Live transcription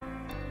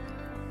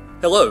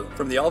Hello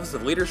from the Office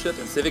of Leadership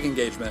and Civic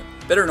Engagement,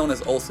 better known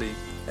as OLCE,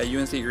 at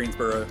UNC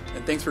Greensboro,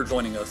 and thanks for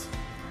joining us.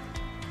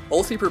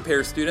 OLCE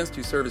prepares students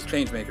to serve as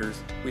changemakers.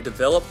 We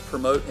develop,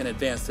 promote, and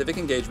advance civic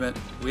engagement,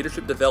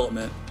 leadership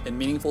development, and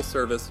meaningful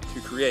service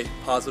to create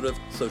positive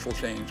social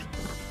change.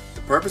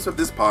 The purpose of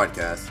this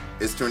podcast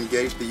is to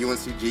engage the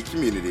UNCG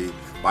community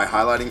by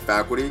highlighting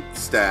faculty,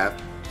 staff,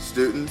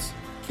 students,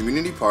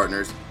 community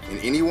partners, and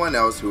anyone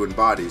else who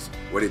embodies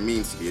what it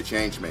means to be a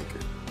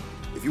changemaker.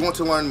 If you want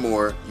to learn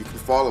more, you can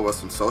follow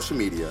us on social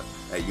media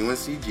at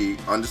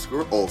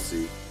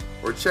UNCG_OLCE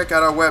or check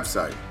out our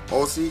website,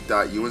 olce.uncg.edu.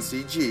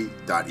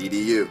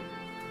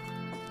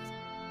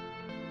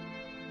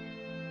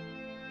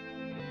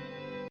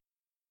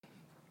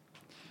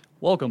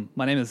 Welcome,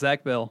 my name is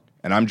Zach Bell.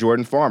 And I'm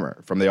Jordan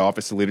Farmer from the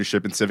Office of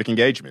Leadership and Civic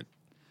Engagement.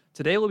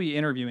 Today we'll be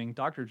interviewing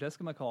Dr.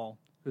 Jessica McCall,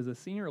 who is a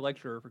senior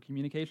lecturer for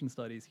communication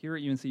studies here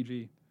at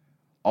UNCG.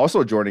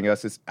 Also joining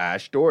us is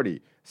Ash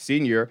Doherty,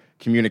 senior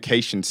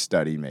communication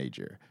study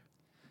major.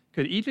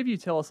 Could each of you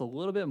tell us a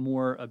little bit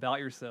more about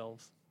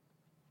yourselves?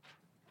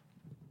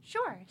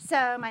 Sure.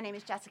 So my name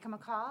is Jessica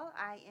McCall.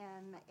 I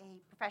am a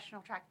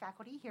professional track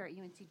faculty here at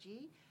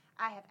UNCG.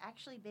 I have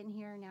actually been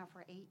here now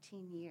for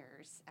 18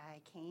 years.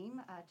 I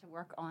came to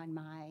work on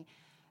my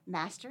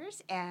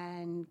master's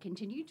and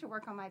continued to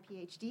work on my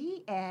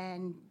PhD,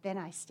 and then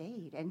I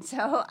stayed. And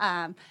so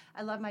I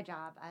love my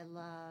job. I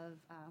love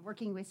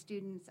working with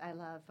students. I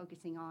love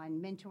focusing on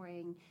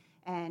mentoring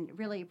and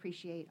really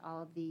appreciate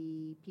all of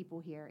the people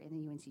here in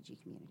the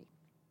UNCG community.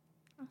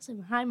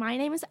 Awesome. Hi, my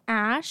name is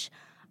Ash.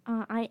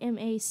 I am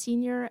a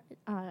senior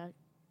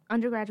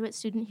undergraduate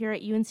student here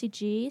at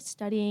UNCG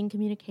studying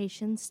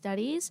communication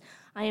studies.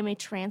 I am a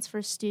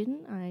transfer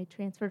student. I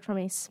transferred from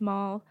a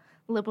small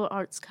liberal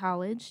arts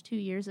college 2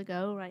 years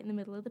ago, right in the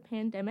middle of the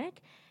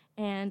pandemic.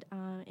 And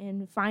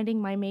in finding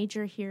my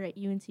major here at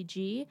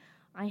UNCG,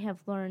 I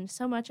have learned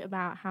so much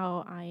about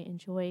how I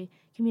enjoy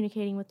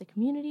communicating with the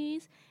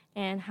communities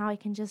and how I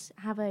can just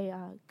have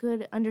a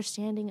good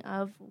understanding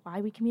of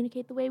why we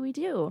communicate the way we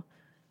do.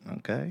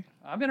 Okay.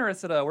 I'm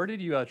interested, where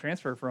did you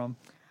transfer from?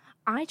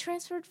 I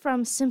transferred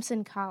from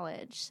Simpson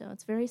College, so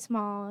it's very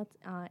small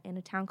in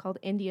a town called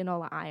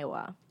Indianola,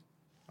 Iowa.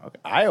 Okay.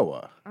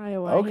 Iowa.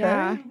 Okay.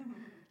 Yeah.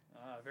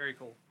 Very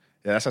cool.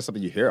 Yeah, that's not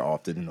something you hear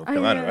often in North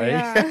Carolina, right?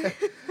 Yeah.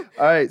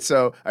 All right,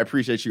 so I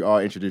appreciate you all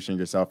introducing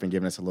yourself and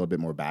giving us a little bit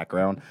more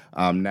background.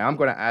 Now I'm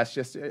going to ask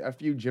just a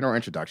few general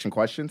introduction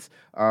questions.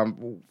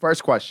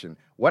 First question,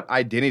 what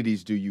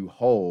identities do you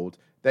hold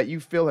that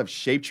you feel have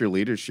shaped your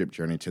leadership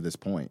journey to this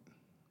point?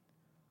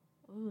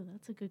 Ooh,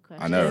 that's a good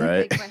question. I know,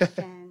 right? That's a good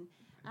question.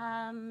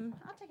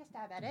 I'll take a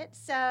stab at it.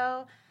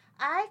 So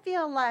I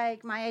feel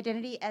like my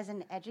identity as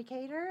an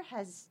educator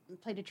has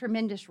played a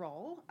tremendous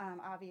role,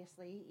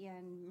 obviously,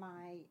 in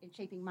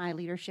shaping my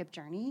leadership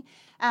journey.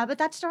 But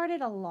that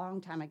started a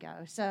long time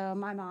ago. So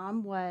my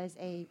mom was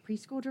a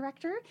preschool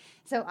director,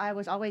 so I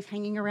was always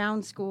hanging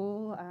around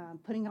school,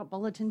 putting up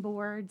bulletin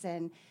boards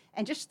and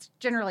just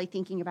generally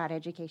thinking about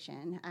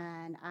education.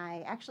 And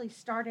I actually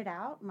started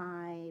out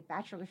my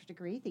bachelor's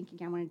degree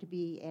thinking I wanted to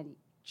be a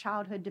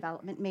childhood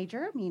development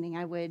major, meaning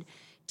I would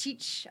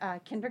teach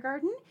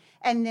kindergarten,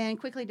 and then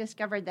quickly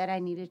discovered that I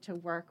needed to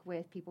work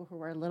with people who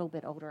were a little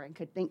bit older and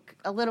could think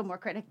a little more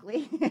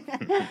critically.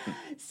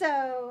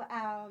 So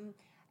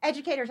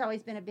educator's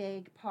always been a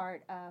big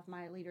part of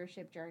my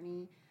leadership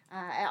journey.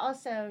 I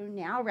also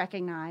now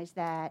recognize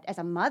that as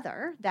a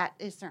mother, that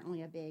is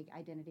certainly a big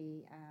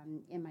identity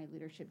in my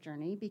leadership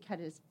journey,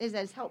 because it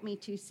has helped me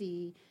to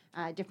see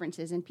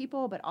differences in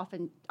people, but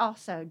often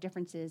also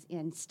differences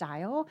in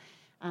style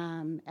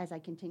as I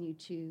continue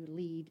to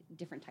lead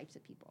different types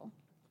of people.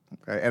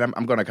 Okay, and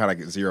I'm going to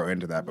kind of zero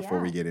into that before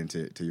Yeah. we get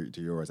into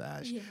yours,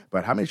 Ash. Yeah.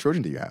 But how many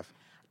children do you have?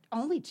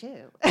 Only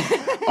two.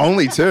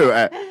 Only two,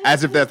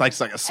 as if that's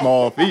like a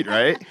small feat,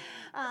 right?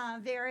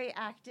 Very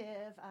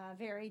active,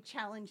 very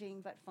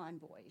challenging, but fun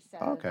boys. So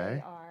Okay.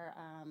 they are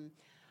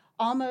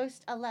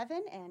almost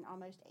 11 and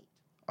almost 8.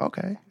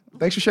 Okay,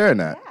 thanks for sharing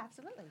that. Yeah,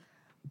 absolutely.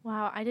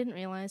 Wow, I didn't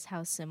realize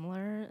how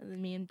similar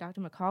me and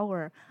Dr. McCall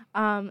were.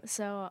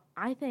 So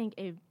I think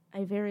a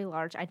very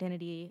large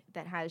identity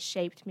that has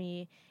shaped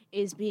me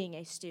is being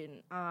a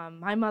student.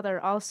 My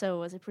mother also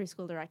was a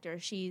preschool director.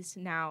 She's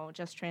now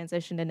just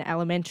transitioned into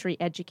elementary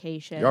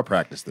education. Y'all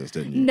practiced this,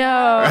 didn't you?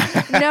 No,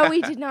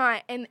 we did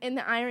not. And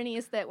the irony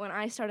is that when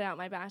I started out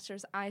my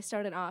bachelor's, I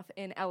started off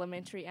in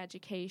elementary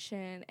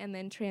education and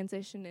then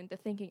transitioned into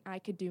thinking I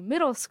could do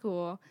middle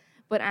school.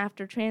 But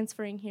after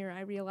transferring here,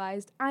 I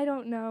realized I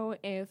don't know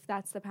if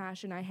that's the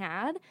passion I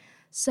had.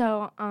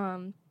 So,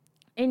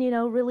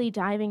 really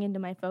diving into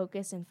my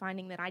focus and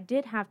finding that I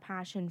did have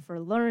passion for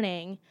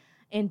learning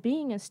and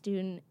being a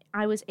student,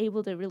 I was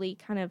able to really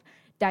kind of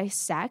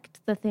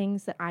dissect the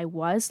things that I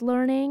was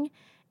learning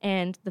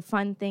and the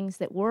fun things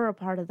that were a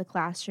part of the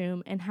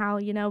classroom, and how,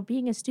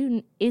 being a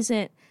student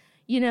isn't,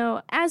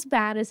 as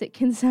bad as it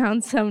can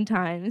sound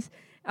sometimes.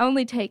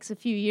 Only takes a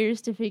few years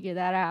to figure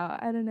that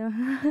out. I don't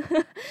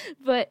know.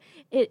 But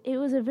it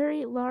was a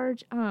very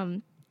large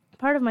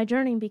part of my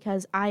journey,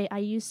 because I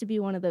used to be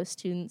one of those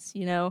students,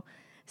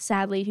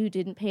 sadly, who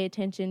didn't pay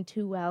attention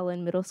too well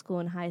in middle school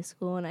and high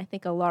school. And I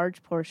think a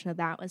large portion of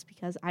that was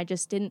because I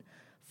just didn't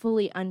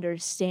fully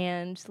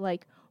understand,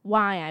 like,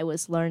 why I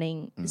was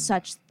learning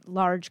such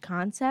large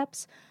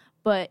concepts.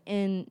 But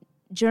in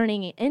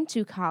journeying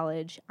into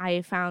college,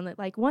 I found that,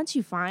 like, once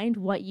you find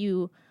what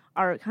you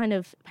are kind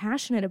of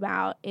passionate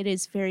about, it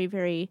is very,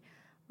 very,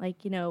 like,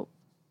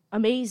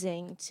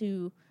 amazing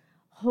to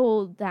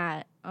hold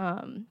that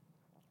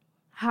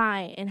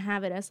high and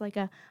have it as like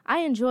I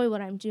enjoy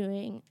what I'm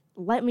doing.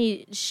 Let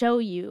me show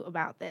you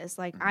about this.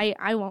 Like,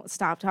 I won't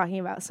stop talking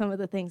about some of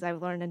the things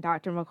I've learned in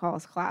Dr.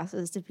 McCall's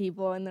classes to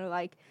people, and they're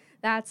like,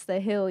 that's the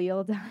hill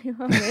you'll die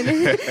on.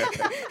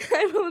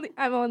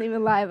 I won't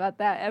even lie about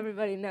that.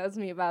 Everybody knows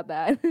me about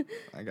that.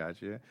 I got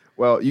you.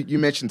 Well, you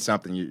mentioned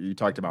something. You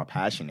talked about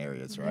passion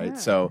areas, right? Yeah.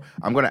 So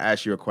I'm going to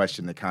ask you a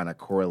question that kind of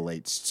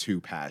correlates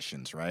to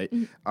passions, right?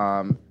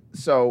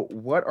 So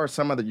what are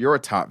some of your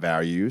top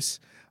values,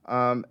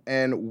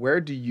 and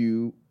where do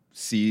you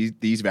see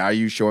these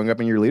values showing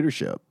up in your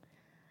leadership?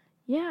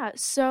 Yeah,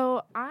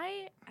 so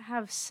I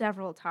have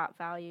several top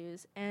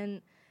values,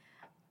 and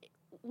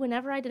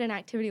whenever I did an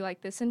activity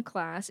like this in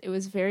class, it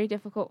was very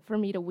difficult for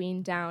me to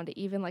wean down to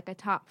even like a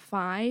top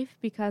 5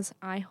 because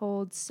I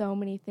hold so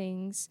many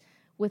things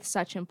with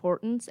such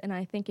importance, and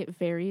I think it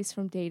varies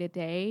from day to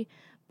day.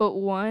 But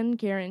one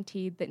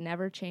guaranteed that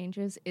never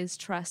changes is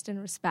trust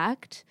and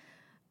respect.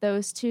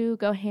 Those two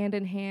go hand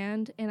in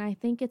hand, and I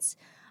think it's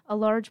a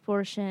large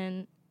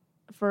portion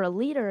for a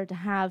leader to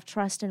have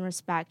trust and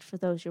respect for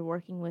those you're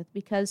working with,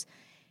 because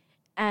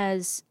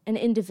as an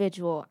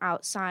individual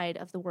outside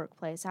of the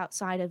workplace,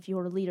 outside of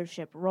your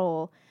leadership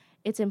role,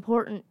 it's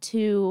important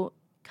to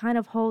kind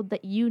of hold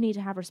that you need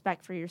to have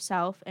respect for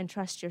yourself and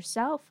trust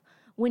yourself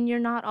when you're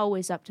not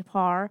always up to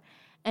par,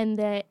 and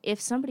that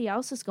if somebody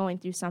else is going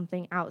through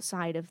something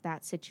outside of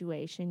that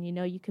situation,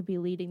 you could be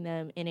leading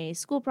them in a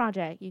school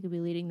project, you could be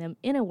leading them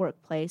in a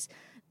workplace,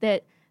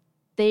 that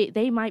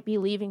they might be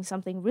leaving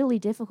something really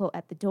difficult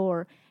at the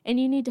door, and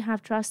you need to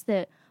have trust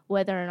that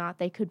whether or not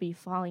they could be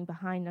falling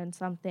behind on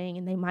something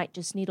and they might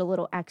just need a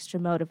little extra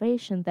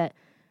motivation, that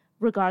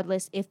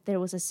regardless if there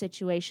was a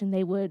situation,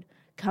 they would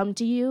come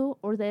to you,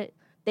 or that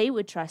they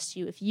would trust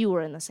you if you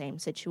were in the same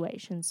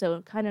situation.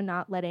 So kind of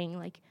not letting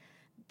like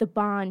the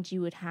bond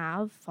you would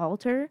have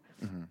falter.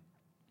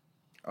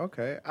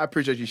 Okay, I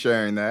appreciate you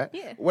sharing that.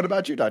 Yeah. What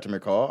about you, Dr.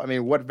 McCall? I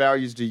mean, what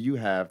values do you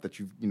have that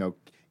you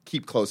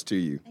keep close to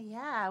you?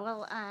 Yeah,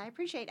 well, I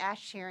appreciate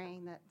Ash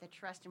sharing the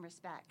trust and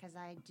respect, because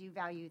I do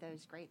value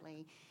those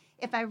greatly.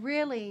 If I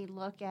really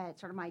look at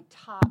sort of my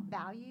top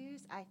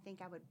values, I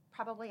think I would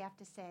probably have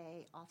to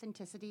say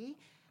authenticity,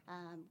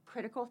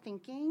 critical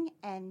thinking,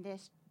 and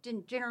this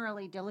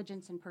generally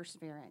diligence and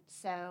perseverance.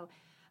 So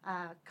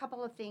a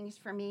couple of things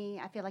for me,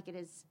 I feel like it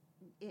is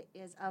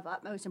of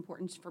utmost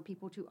importance for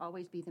people to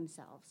always be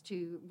themselves,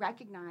 to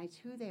recognize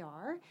who they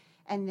are,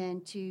 and then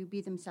to be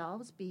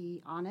themselves,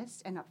 be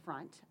honest and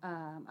upfront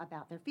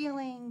about their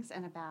feelings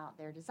and about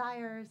their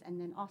desires, and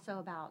then also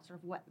about sort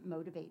of what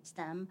motivates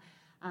them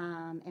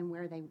and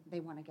where they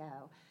want to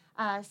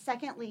go.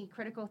 Secondly,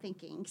 critical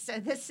thinking. So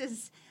this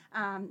is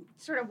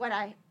sort of what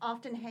I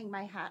often hang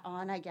my hat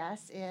on, I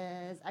guess,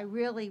 is I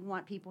really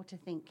want people to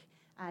think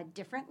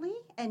differently,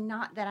 and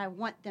not that I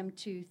want them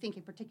to think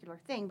a particular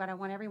thing, but I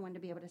want everyone to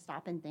be able to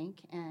stop and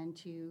think and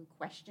to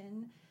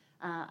question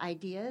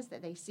ideas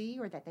that they see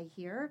or that they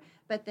hear,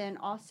 but then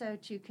also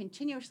to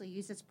continuously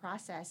use this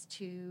process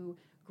to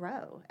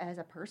grow as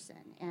a person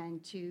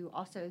and to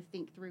also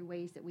think through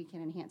ways that we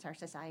can enhance our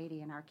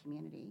society and our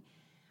community.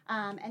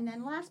 And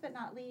then last but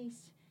not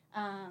least,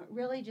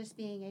 really just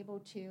being able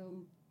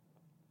to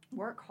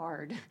work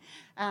hard.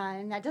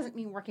 And that doesn't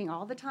mean working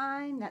all the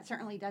time. That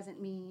certainly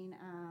doesn't mean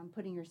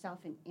putting yourself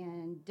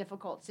in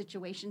difficult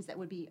situations that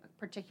would be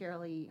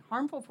particularly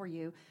harmful for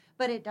you,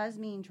 but it does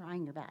mean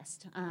trying your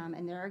best.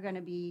 And there are going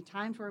to be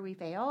times where we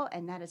fail,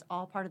 and that is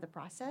all part of the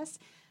process.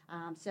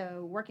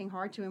 So working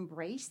hard to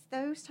embrace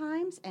those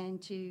times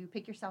and to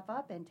pick yourself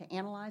up and to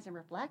analyze and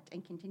reflect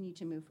and continue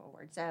to move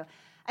forward. So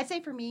I'd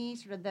say for me,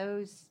 sort of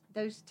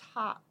those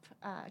top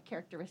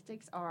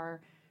characteristics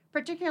are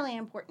particularly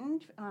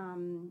important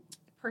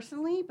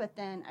personally, but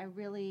then I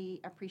really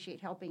appreciate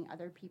helping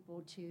other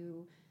people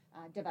to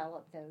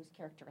develop those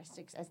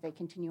characteristics as they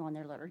continue on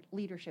their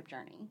leadership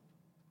journey.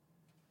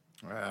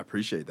 I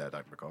appreciate that,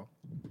 Dr. McCall.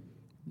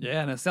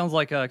 Yeah, and it sounds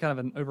like kind of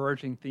an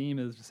overarching theme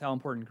is just how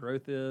important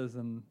growth is,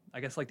 and I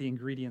guess like the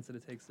ingredients that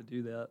it takes to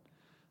do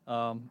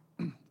that.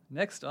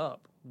 Next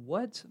up,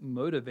 what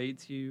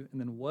motivates you, and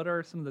then what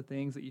are some of the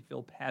things that you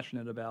feel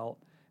passionate about?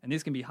 And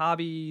these can be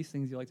hobbies,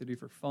 things you like to do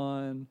for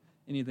fun,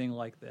 anything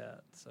like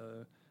that.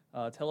 So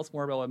tell us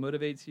more about what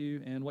motivates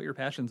you and what your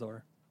passions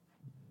are.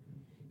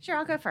 Sure,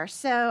 I'll go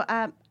first. So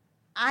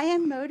I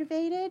am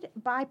motivated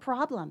by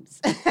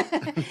problems.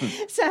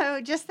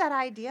 So just that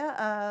idea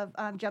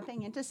of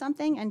jumping into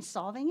something and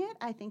solving it,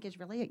 I think is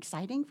really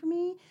exciting for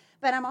me.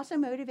 But I'm also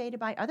motivated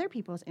by other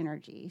people's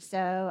energy.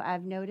 So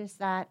I've noticed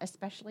that,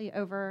 especially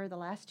over the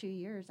last 2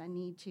 years, I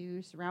need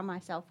to surround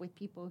myself with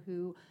people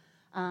who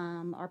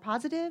are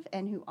positive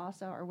and who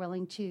also are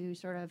willing to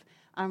sort of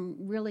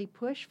really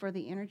push for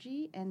the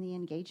energy and the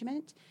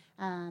engagement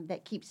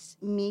that keeps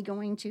me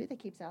going too, that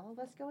keeps all of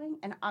us going.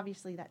 And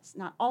obviously that's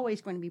not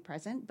always going to be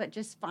present, but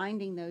just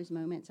finding those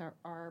moments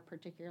are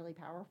particularly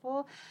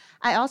powerful.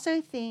 I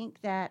also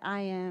think that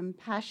I am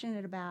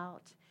passionate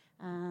about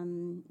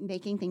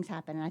making things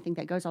happen, and I think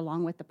that goes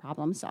along with the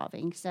problem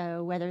solving.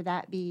 So whether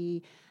that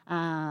be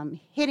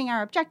hitting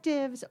our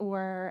objectives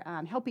or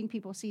helping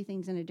people see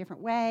things in a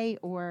different way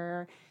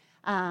or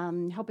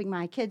helping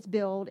my kids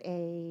build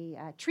a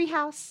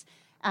treehouse,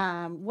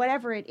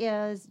 whatever it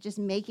is, just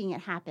making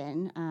it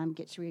happen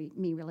gets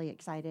me really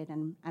excited,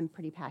 and I'm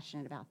pretty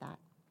passionate about that.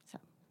 So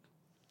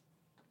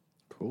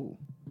Cool.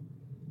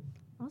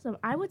 Awesome.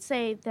 I would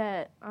say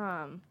that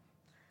on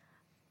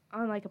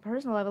like a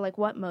personal level, like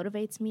what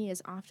motivates me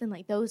is often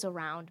like those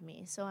around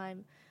me. So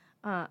I'm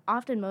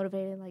often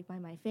motivated like by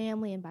my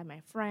family and by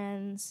my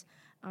friends,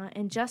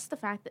 and just the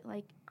fact that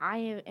like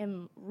I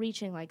am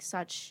reaching like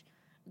such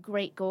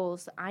great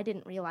goals that I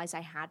didn't realize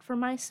I had for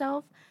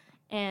myself,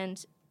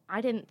 and I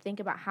didn't think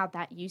about how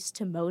that used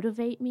to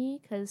motivate me,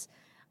 because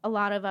a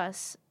lot of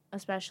us,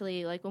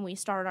 especially like when we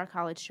start our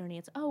college journey,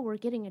 it's, oh, we're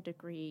getting a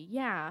degree,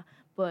 yeah,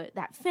 but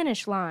that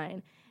finish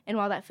line, and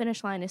while that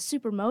finish line is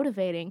super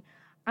motivating,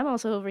 I'm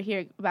also over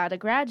here about to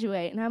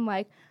graduate, and I'm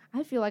like,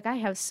 I feel like I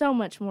have so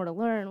much more to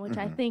learn, which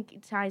I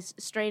think ties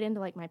straight into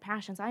like my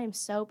passions. I am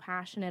so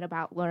passionate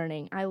about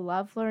learning. I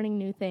love learning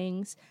new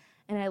things,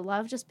 and I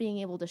love just being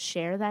able to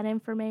share that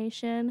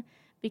information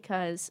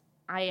because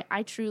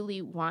I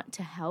truly want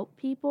to help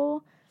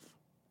people.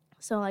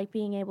 So like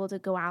being able to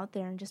go out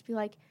there and just be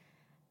like,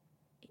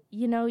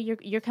 you know,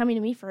 you're coming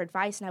to me for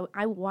advice, and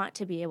I want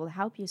to be able to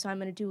help you, so I'm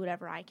going to do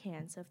whatever I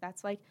can. So if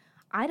that's like,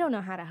 I don't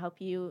know how to help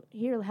you,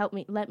 here,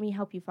 let me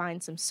help you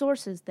find some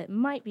sources that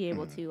might be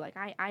able to. Like,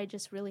 I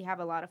just really have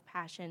a lot of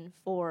passion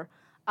for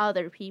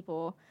other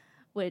people,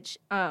 which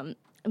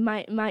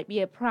might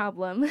be a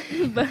problem,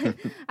 but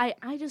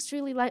I just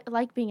really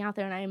like being out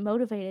there, and I am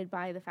motivated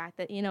by the fact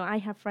that, you know, I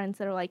have friends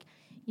that are like,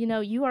 you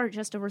know, you are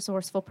just a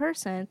resourceful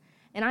person,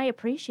 and I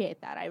appreciate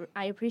that.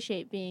 I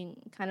appreciate being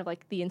kind of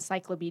like the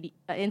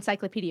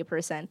encyclopedia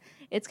person.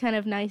 It's kind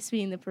of nice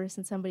being the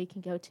person somebody can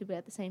go to, but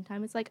at the same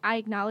time, it's like I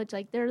acknowledge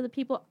like they're the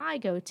people I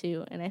go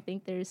to, and I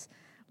think there's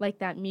like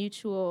that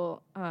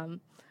mutual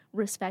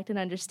respect and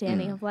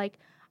understanding of like,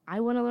 I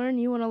want to learn,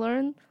 you want to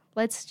learn,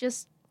 let's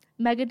just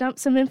mega dump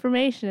some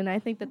information. And I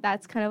think that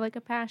that's kind of like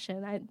a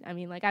passion. I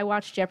mean, like I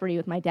watched Jeopardy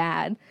with my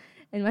dad,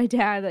 and my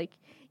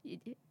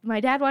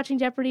dad watching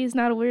Jeopardy is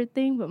not a weird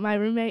thing, but my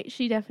roommate,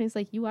 she definitely is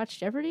like, you watch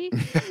Jeopardy?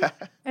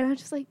 And I'm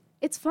just like,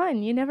 it's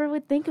fun. You never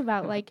would think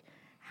about like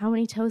how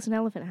many toes an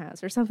elephant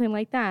has or something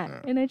like that.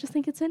 Yeah. And I just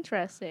think it's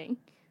interesting.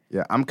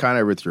 Yeah, I'm kind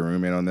of with your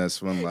roommate on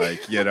this one.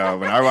 Like, you know,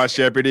 when I watch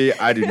Jeopardy,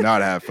 I do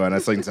not have fun.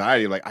 That's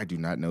anxiety. Like, I do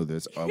not know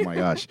this. Oh, my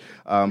gosh.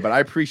 But I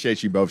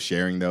appreciate you both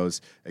sharing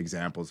those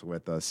examples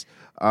with us.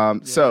 I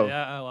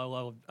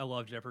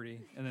love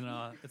Jeopardy. And then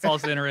it's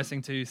also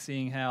interesting, too,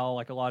 seeing how,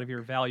 like, a lot of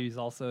your values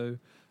also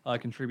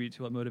contribute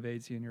to what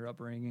motivates you in your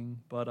upbringing.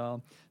 But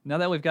now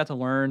that we've got to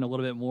learn a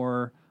little bit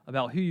more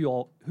about who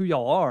y'all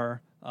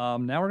are,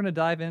 now we're going to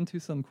dive into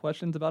some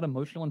questions about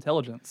emotional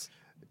intelligence.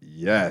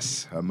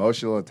 Yes,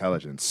 emotional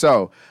intelligence.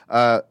 So,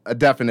 a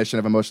definition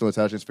of emotional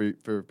intelligence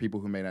for people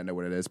who may not know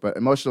what it is, but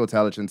emotional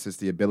intelligence is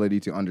the ability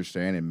to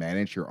understand and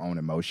manage your own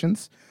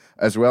emotions,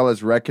 as well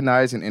as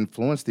recognize and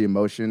influence the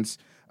emotions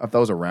of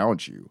those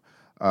around you.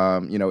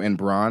 You know, in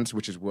Bronze,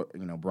 which is what,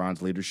 you know,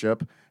 Bronze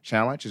Leadership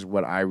Challenge is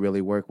what I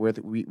really work with.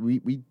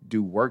 We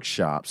do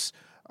workshops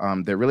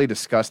that really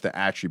discuss the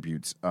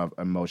attributes of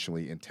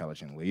emotionally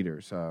intelligent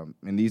leaders.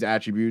 And these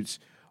attributes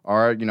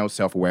are, you know,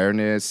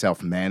 self-awareness,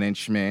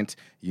 self-management,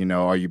 you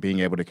know, are you being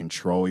able to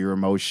control your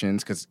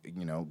emotions? Because,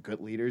 you know, good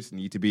leaders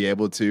need to be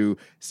able to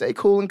stay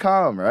cool and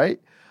calm,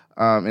 right?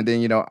 And then,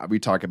 you know, we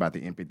talk about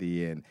the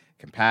empathy and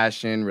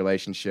compassion,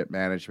 relationship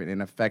management,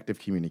 and effective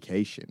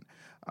communication.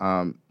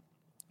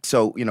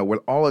 So, you know, with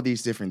all of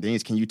these different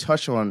things, can you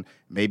touch on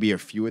maybe a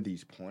few of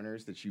these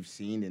pointers that you've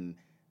seen in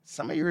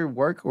some of your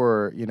work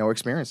or, you know,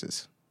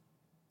 experiences?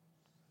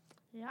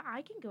 Yeah,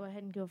 I can go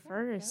ahead and go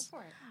first. Go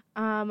for it.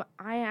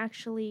 I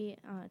actually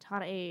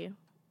taught a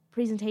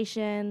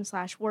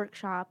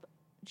presentation/workshop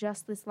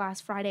just this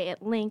last Friday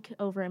at Link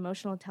over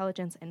emotional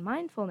intelligence and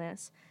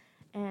mindfulness.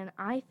 And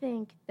I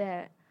think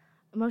that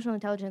emotional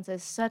intelligence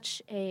is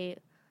such a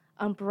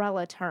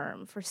umbrella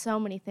term for so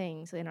many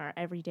things in our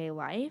everyday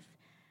life.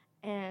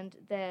 And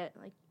that,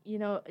 like, you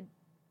know,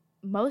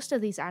 most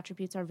of these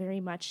attributes are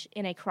very much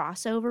in a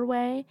crossover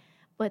way,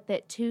 but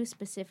that two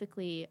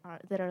specifically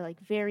that are like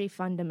very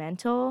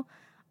fundamental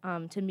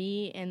to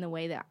me in the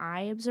way that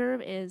I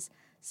observe is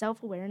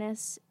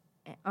self-awareness,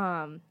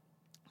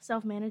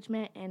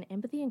 self-management, and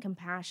empathy and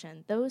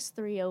compassion. Those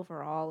three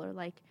overall are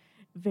like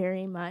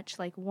very much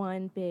like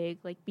one big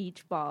like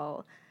beach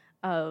ball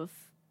of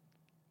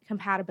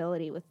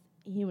compatibility with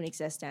human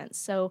existence.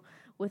 So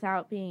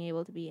without being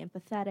able to be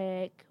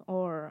empathetic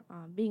or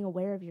being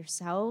aware of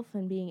yourself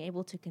and being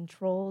able to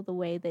control the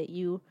way that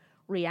you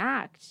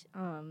react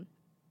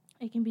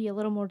it can be a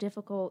little more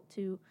difficult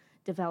to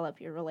develop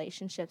your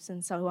relationships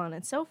and so on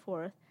and so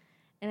forth.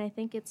 And I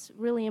think it's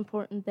really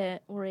important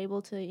that we're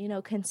able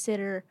to,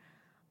 consider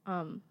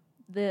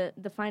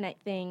the finite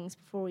things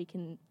before we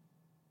can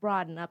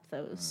broaden up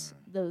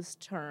those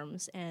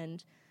terms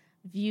and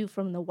view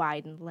from the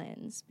widened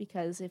lens.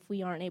 Because if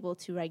we aren't able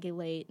to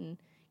regulate and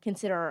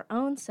consider our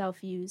own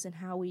self-views and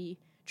how we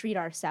treat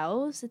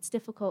ourselves, it's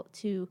difficult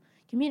to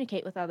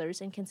communicate with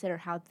others and consider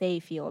how they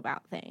feel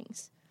about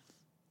things.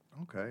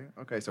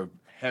 Okay. So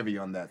heavy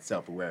on that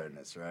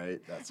self-awareness,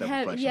 right? That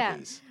self-reflection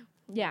piece.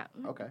 Yeah.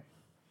 Okay.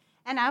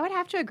 And I would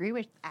have to agree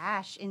with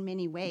Ash in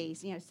many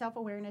ways.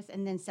 Self-awareness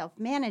and then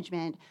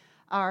self-management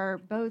are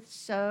both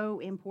so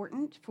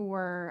important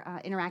for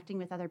interacting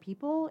with other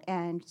people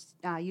and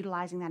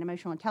utilizing that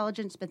emotional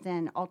intelligence, but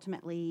then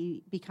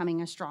ultimately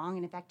becoming a strong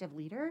and effective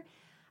leader.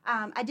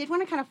 I did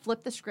want to kind of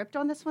flip the script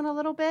on this one a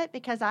little bit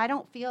because I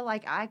don't feel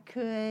like I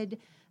could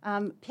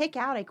pick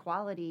out a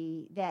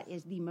quality that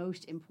is the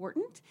most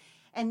important.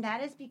 And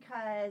that is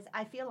because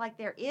I feel like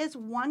there is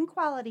one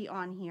quality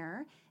on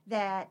here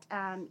that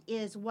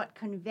is what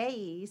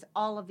conveys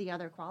all of the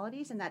other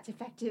qualities, and that's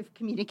effective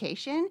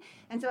communication.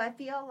 And so I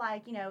feel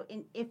like,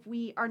 if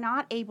we are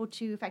not able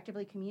to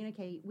effectively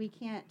communicate, we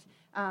can't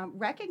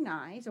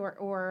recognize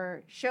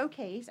or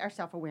showcase our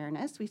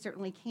self-awareness. We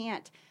certainly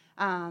can't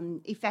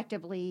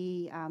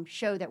effectively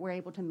show that we're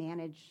able to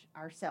manage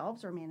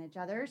ourselves or manage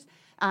others.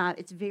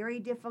 It's very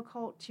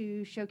difficult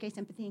to showcase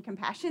empathy and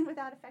compassion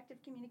without effective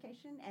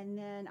communication. And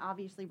then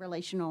obviously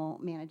relational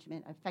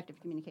management, effective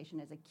communication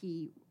is a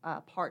key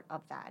part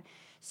of that.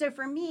 So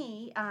for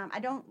me, I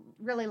don't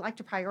really like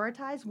to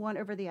prioritize one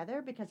over the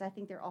other because I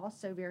think they're all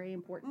so very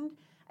important.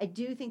 I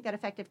do think that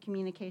effective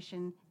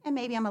communication, and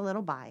maybe I'm a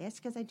little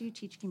biased because I do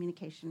teach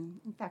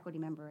communication, I'm a faculty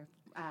member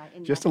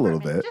in just a little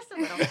bit. Just a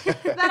little bit.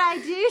 But I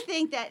do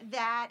think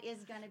that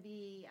is going to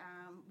be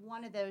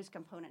one of those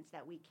components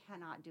that we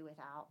cannot do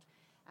without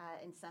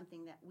and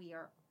something that we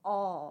are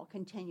all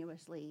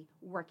continuously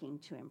working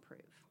to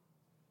improve.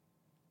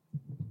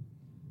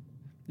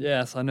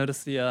 Yes, I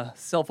noticed the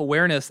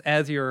self-awareness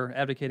as you're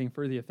advocating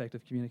for the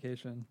effective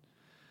communication.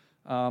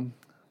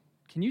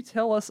 Can you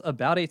tell us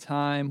about a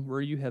time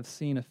where you have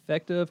seen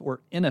effective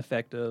or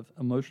ineffective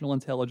emotional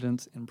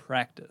intelligence in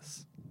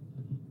practice?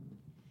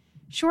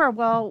 Sure.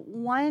 Well,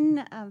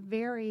 one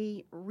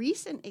very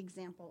recent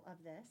example of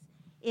this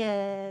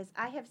is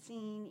I have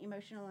seen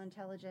emotional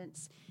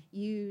intelligence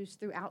used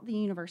throughout the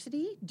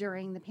university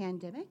during the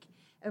pandemic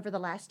over the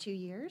last 2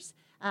 years.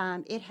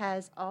 It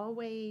has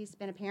always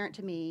been apparent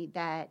to me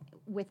that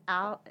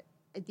without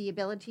the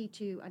ability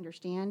to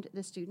understand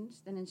the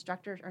students, then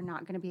instructors are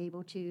not going to be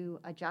able to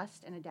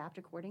adjust and adapt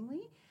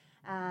accordingly.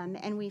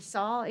 And we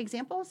saw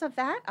examples of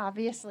that,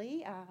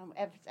 obviously.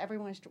 As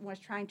everyone was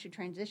trying to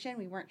transition,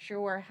 we weren't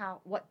sure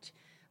what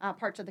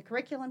parts of the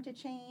curriculum to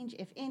change,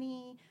 if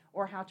any,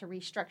 or how to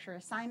restructure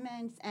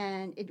assignments.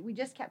 And we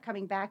just kept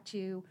coming back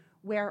to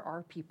where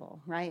are people,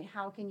 right?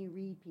 How can you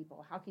read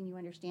people? How can you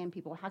understand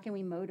people? How can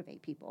we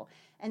motivate people?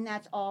 And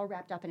that's all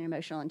wrapped up in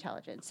emotional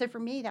intelligence. So for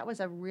me, that was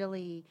a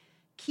really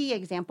key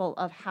example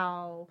of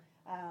how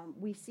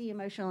we see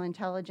emotional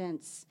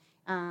intelligence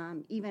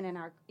even in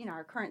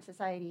our current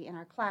society, in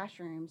our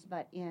classrooms,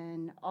 but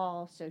in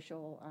all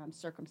social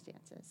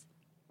circumstances.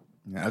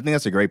 Yeah, I think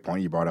that's a great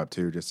point you brought up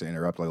too, just to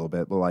interrupt a little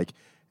bit. But like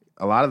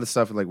a lot of the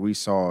stuff like we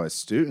saw as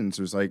students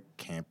was like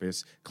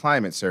campus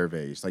climate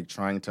surveys, like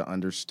trying to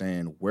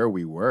understand where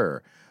we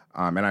were.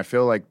 And I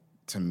feel like,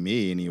 to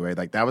me anyway,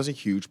 like that was a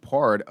huge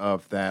part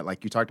of that.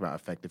 Like you talked about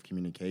effective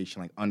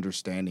communication, like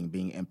understanding,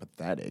 being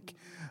empathetic.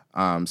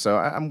 So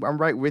I'm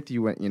right with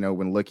you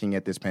when looking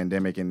at this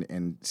pandemic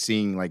and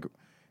seeing like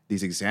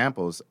these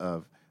examples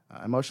of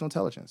emotional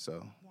intelligence.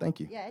 So thank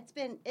you. Yeah,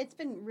 it's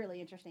been really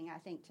interesting, I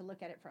think, to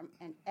look at it from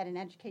an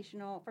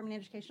educational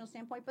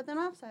standpoint, but then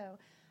also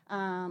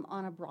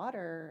on a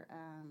broader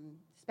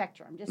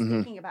spectrum, just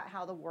thinking about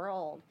how the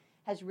world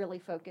has really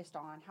focused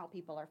on how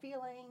people are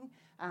feeling,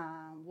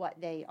 what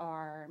they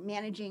are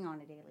managing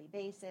on a daily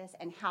basis,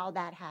 and how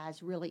that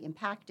has really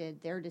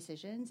impacted their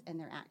decisions and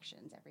their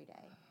actions every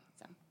day.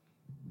 So.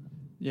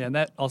 Yeah, and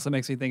that also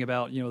makes me think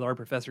about, with our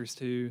professors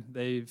too.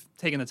 They've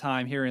taken the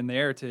time here and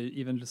there to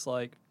even just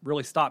like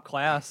really stop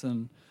class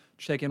and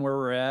check in where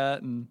we're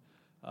at, and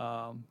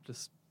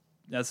just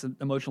that's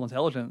emotional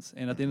intelligence.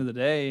 And at the end of the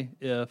day,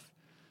 if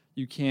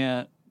you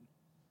can't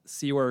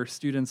see where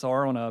students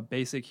are on a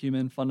basic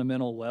human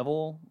fundamental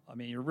level, I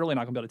mean, you're really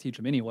not going to be able to teach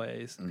them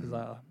anyways.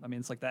 Because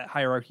it's like that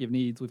hierarchy of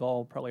needs we've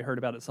all probably heard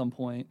about at some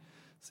point.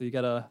 So you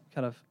got to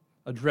kind of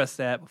address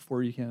that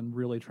before you can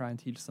really try and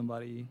teach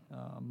somebody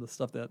the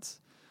stuff that's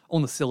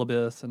on the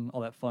syllabus and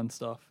all that fun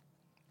stuff.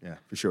 Yeah,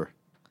 for sure.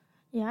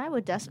 Yeah, I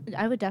would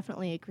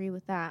definitely agree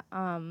with that,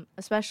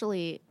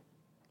 especially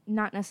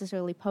not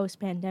necessarily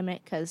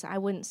post-pandemic, because I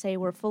wouldn't say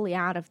we're fully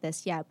out of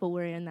this yet, but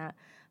we're in that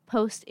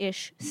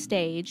post-ish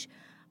stage.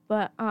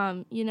 But,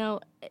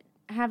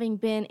 having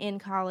been in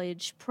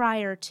college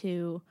prior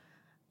to,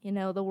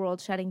 the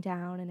world shutting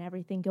down and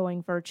everything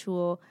going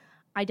virtual,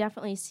 I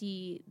definitely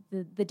see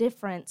the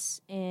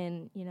difference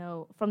in,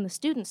 from the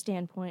student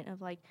standpoint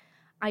of like,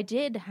 I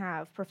did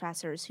have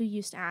professors who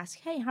used to ask,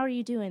 hey, how are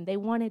you doing? They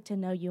wanted to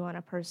know you on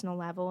a personal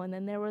level. And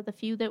then there were the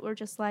few that were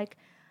just like,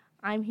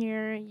 I'm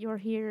here, you're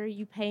here,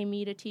 you pay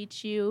me to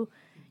teach you.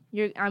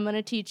 I'm going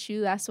to teach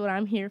you. That's what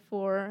I'm here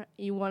for.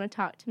 You want to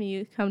talk to me,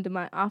 you come to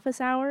my office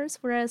hours.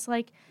 Whereas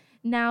like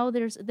now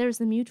there's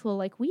the mutual,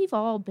 like we've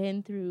all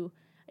been through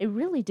a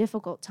really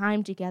difficult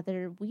time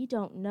together. We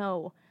don't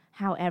know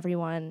how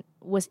everyone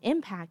was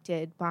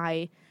impacted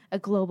by a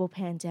global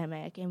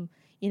pandemic. And,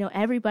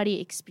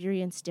 everybody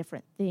experienced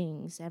different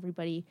things.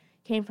 Everybody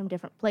came from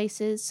different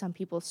places. Some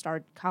people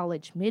started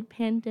college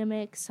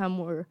mid-pandemic. Some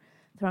were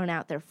thrown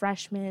out their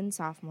freshman,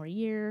 sophomore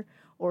year,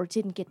 or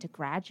didn't get to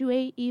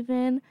graduate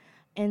even.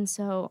 And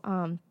so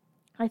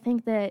I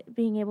think that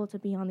being able to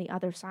be on the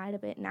other side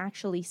of it and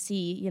actually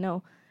see,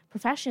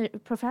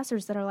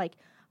 professors that are like,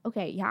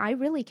 okay, yeah, I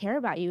really care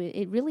about you.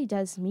 It really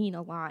does mean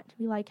a lot to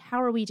be like,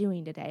 how are we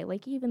doing today?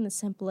 Like even the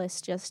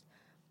simplest, just,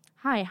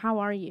 hi, how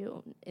are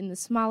you? In the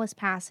smallest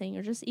passing,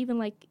 or just even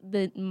like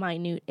the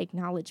minute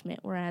acknowledgement.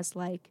 Whereas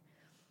like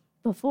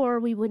before,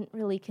 we wouldn't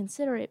really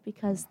consider it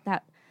because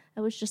that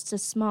was just a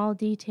small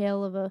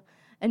detail of a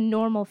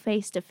normal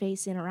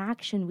face-to-face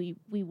interaction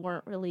we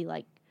weren't really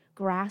like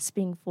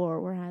grasping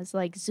for. Whereas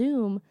like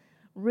Zoom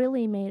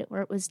really made it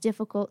where it was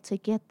difficult to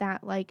get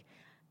that like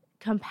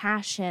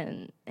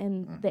compassion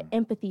and the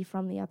empathy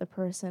from the other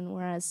person,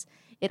 whereas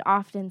it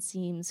often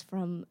seems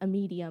from a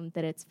medium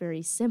that it's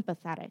very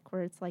sympathetic,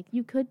 where it's like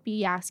you could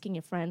be asking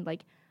a friend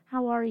like,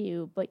 how are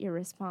you, but your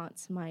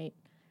response might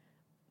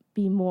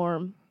be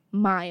more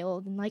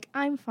mild and like,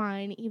 I'm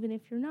fine, even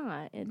if you're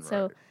not. And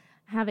so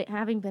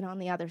having been on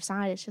the other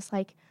side, it's just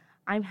like,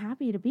 I'm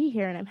happy to be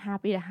here and I'm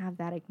happy to have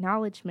that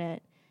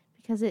acknowledgement,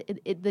 because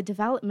the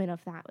development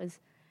of that was,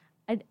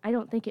 I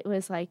don't think it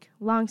was like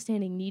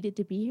longstanding needed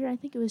to be here. I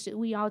think it was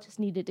we all just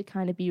needed to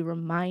kind of be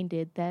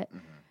reminded that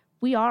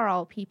we are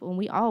all people and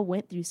we all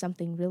went through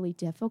something really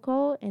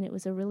difficult and it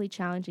was a really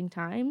challenging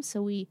time.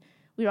 So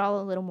we're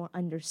all a little more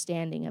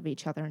understanding of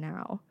each other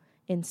now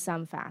in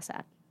some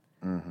facet.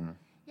 Mm-hmm.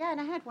 Yeah, and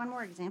I had one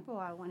more example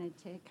I wanted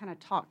to kind of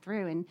talk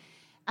through.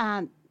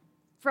 And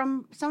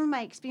from some of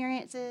my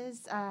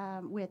experiences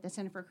with the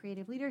Center for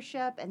Creative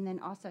Leadership, and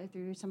then also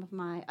through some of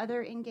my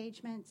other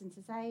engagements in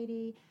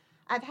society,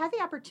 I've had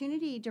the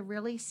opportunity to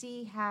really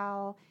see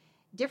how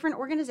different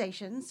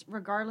organizations,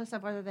 regardless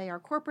of whether they are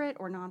corporate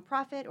or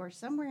nonprofit or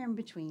somewhere in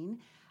between,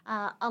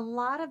 a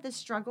lot of the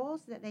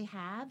struggles that they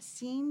have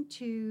seem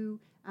to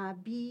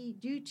be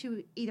due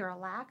to either a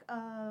lack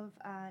of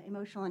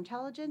emotional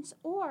intelligence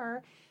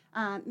or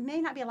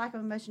may not be a lack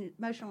of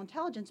emotional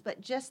intelligence,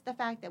 but just the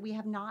fact that we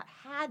have not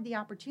had the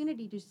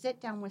opportunity to sit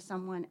down with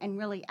someone and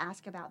really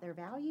ask about their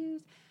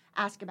values,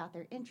 ask about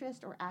their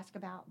interest, or ask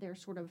about their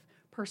sort of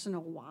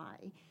personal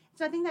why.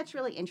 So I think that's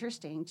really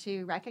interesting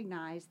to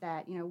recognize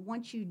that,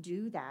 once you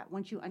do that,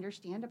 once you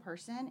understand a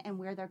person and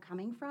where they're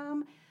coming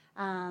from,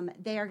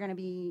 they are going to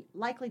be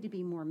likely to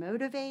be more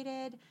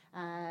motivated.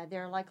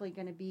 They're likely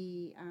going to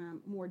be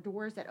more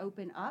doors that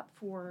open up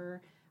for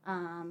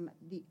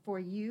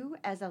you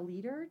as a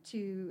leader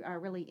to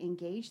really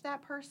engage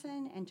that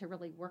person and to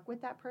really work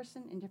with that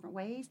person in different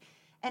ways.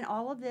 And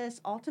all of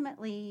this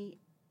ultimately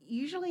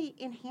usually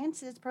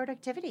enhances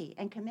productivity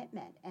and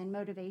commitment and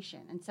motivation.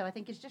 And so I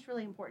think it's just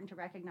really important to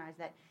recognize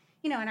that,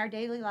 in our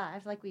daily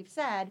lives, like we've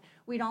said,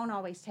 we don't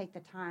always take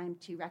the time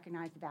to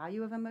recognize the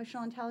value of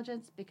emotional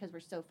intelligence because we're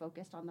so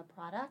focused on the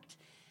product.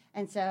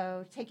 And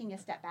so taking a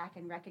step back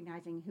and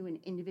recognizing who an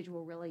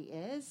individual really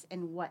is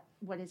and what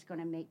is going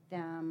to make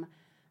them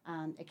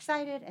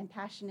excited and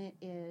passionate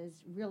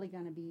is really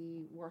going to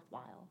be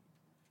worthwhile.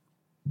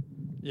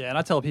 Yeah, and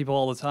I tell people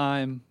all the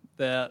time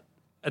that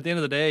at the end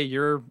of the day,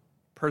 your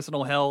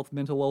personal health,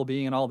 mental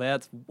well-being, and all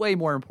that's way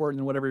more important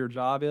than whatever your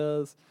job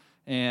is.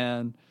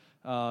 And,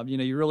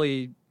 you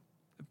really,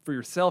 for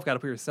yourself, got to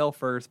put yourself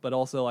first, but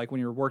also, like, when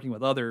you're working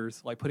with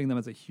others, like, putting them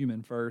as a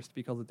human first,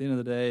 because at the end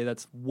of the day,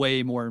 that's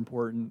way more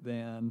important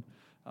than,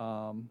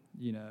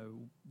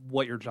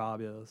 what your job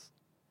is.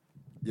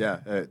 Yeah,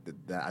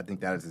 I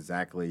think that is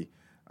exactly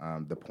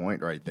the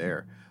point right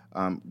there.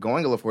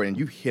 Going a little forward, and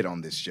you hit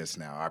on this just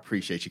now. I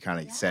appreciate you kind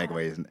of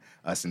segueing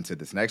us into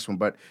this next one.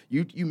 But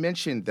you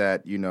mentioned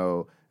that,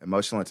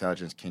 emotional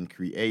intelligence can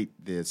create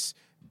this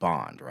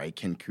bond, right?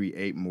 Can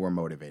create more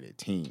motivated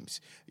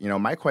teams.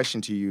 My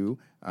question to you,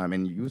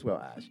 and you as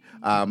well, Ash,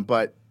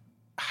 but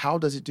how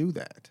does it do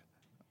that?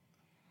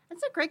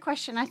 That's a great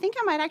question. I think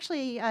I might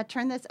actually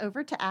turn this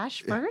over to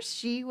Ash first.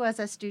 She was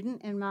a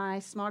student in my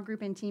small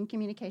group and team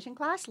communication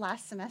class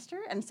last semester,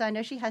 and so I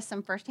know she has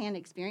some firsthand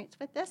experience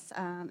with this,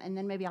 and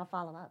then maybe I'll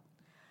follow up.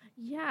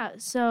 Yeah,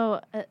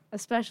 so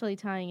especially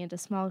tying into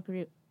small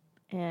group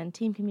and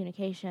team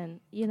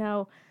communication,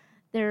 there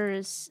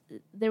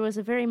was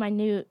a very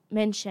minute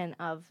mention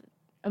of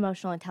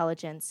emotional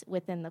intelligence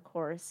within the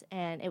course,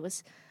 and it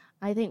was,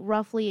 I think,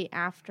 roughly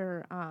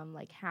after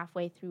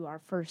halfway through our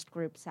first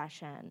group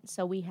session.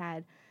 So we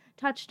had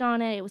touched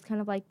on it. It was kind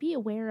of like, be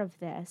aware of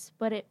this.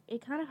 But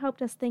it kind of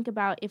helped us think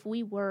about if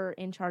we were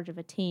in charge of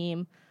a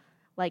team,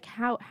 like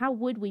how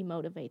would we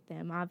motivate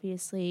them?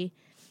 Obviously,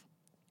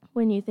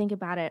 when you think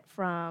about it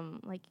from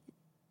like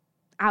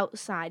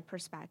outside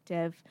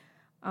perspective,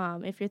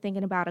 if you're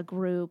thinking about a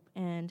group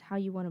and how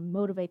you want to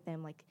motivate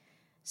them, like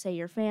say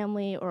your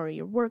family or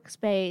your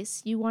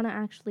workspace, you want to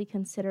actually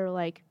consider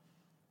like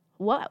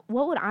what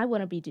would I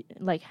want to be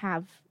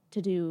have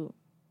to do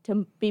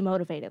to be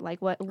motivated?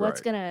 Like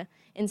what's going to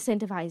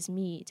incentivize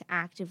me to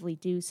actively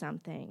do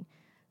something?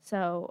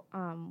 So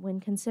when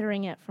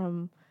considering it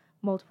from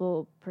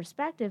multiple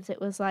perspectives, it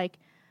was like,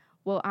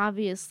 well,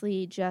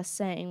 obviously just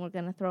saying we're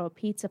going to throw a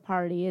pizza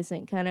party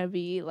isn't going to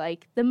be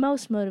like the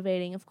most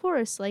motivating. Of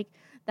course, like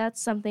that's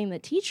something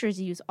that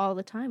teachers use all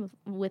the time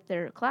with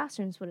their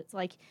classrooms, but it's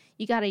like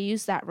you got to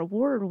use that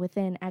reward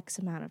within X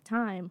amount of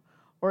time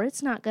or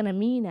it's not going to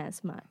mean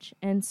as much.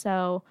 And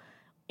so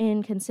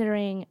in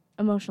considering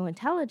emotional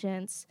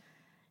intelligence,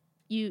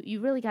 you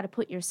really got to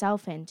put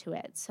yourself into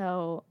it.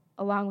 So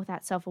along with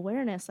that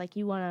self-awareness, like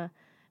you want to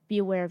be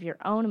aware of your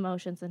own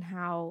emotions and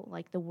how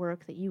like the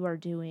work that you are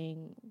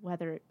doing,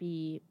 whether it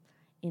be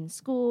in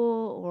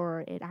school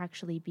or it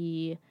actually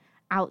be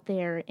out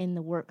there in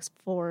the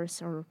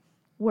workforce or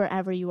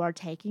wherever you are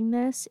taking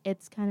this,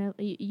 it's kind of,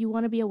 you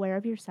want to be aware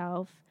of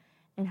yourself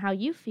and how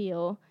you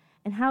feel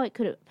and how it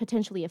could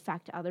potentially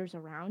affect others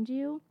around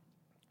you.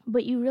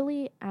 But you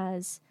really,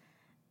 as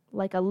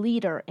like a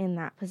leader in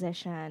that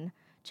position,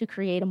 to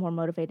create a more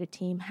motivated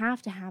team, have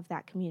to have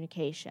that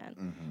communication.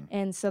 Mm-hmm.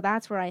 And so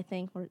that's where I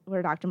think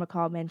where Dr.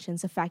 McCall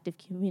mentions effective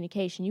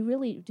communication. You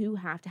really do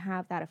have to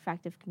have that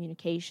effective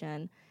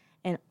communication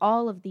and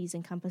all of these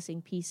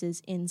encompassing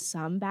pieces in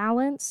some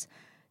balance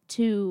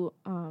to,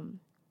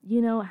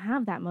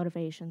 have that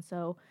motivation.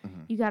 So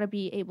you got to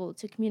be able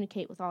to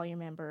communicate with all your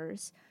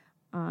members.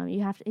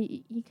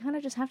 You kind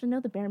of just have to know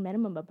the bare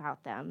minimum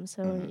about them.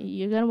 So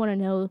you're going to want to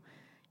know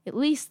at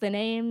least the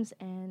names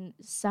and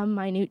some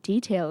minute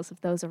details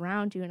of those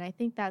around you. And I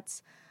think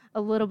that's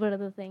a little bit of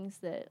the things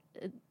that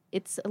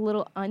it's a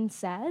little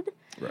unsaid.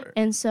 Right.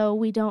 And so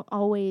we don't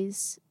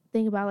always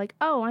think about like,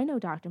 oh, I know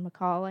Dr.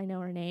 McCall, I know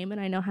her name, and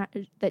I know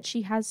that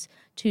she has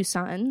 2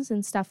 sons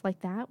and stuff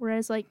like that.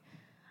 Whereas like,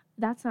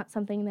 that's not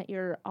something that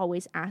you're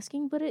always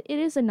asking, but it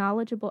is a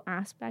knowledgeable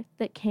aspect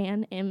that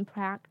can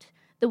impact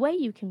the way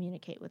you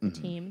communicate with the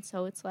team.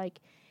 So it's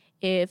like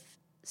if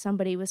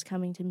somebody was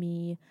coming to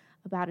me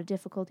about a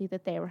difficulty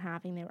that they were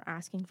having, they were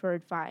asking for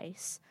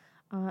advice,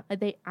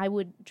 I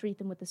would treat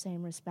them with the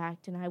same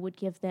respect and I would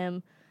give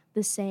them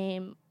the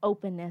same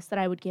openness that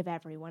I would give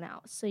everyone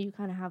else. So you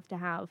kind of have to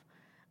have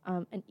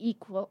an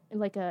equal,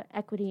 like a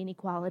equity and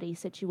equality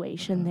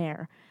situation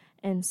there.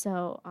 And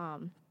so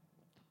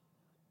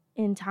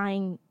in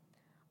tying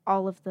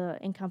all of the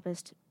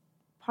encompassed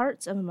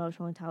parts of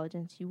emotional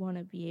intelligence, you want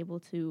to be able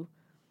to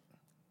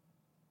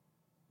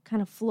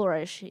kind of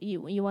flourish.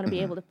 You want to be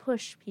able to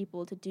push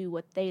people to do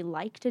what they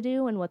like to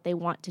do and what they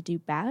want to do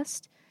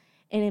best,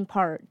 and in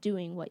part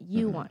doing what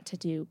you want to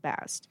do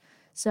best.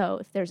 So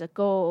if there's a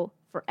goal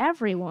for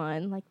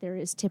everyone, like there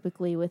is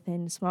typically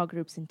within small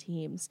groups and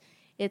teams,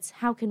 it's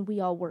how can we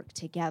all work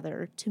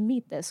together to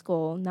meet this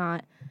goal,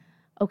 not,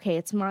 okay,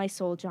 it's my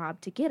sole job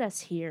to get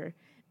us here,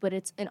 but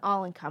it's an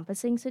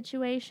all-encompassing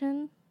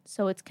situation.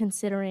 So it's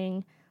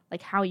considering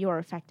like how your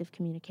effective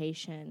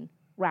communication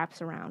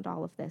wraps around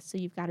all of this. So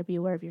you've got to be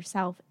aware of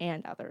yourself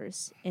and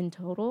others in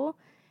total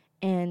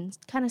and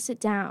kind of sit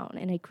down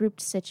in a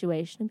grouped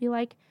situation and be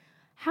like,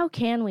 how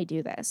can we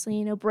do this?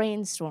 So,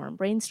 brainstorm.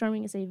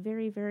 Brainstorming is a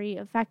very, very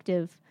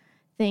effective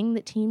thing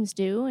that teams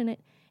do, and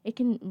it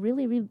can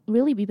really,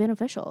 really be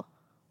beneficial.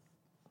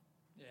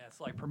 Yeah, it's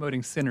like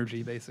promoting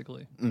synergy,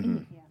 basically. Yeah.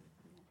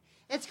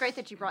 It's great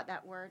that you brought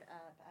that word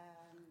up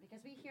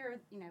because we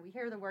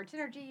hear the word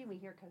synergy, we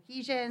hear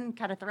cohesion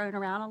kind of thrown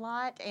around a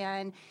lot,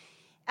 and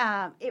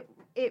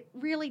it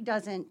really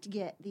doesn't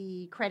get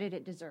the credit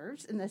it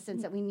deserves in the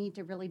sense that we need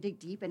to really dig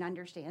deep and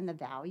understand the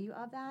value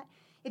of that.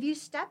 If you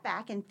step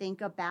back and think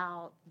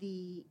about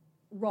the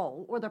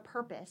role or the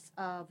purpose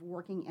of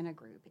working in a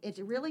group, it's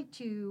really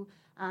to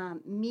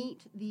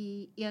meet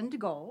the end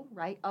goal,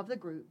 right, of the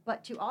group,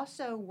 but to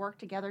also work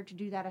together to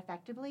do that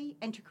effectively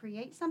and to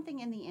create something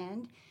in the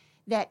end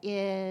that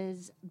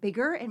is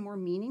bigger and more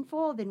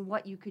meaningful than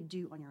what you could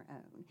do on your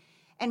own.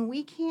 And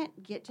we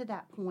can't get to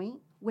that point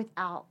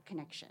without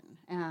connection,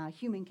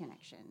 human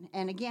connection.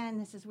 And again,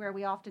 this is where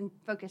we often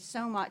focus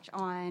so much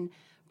on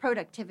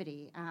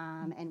productivity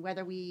and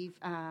whether we've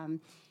earned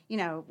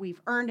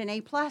an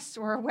A+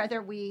 or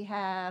whether we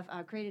have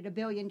created $1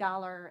 billion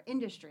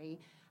industry.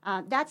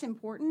 That's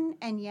important,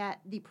 and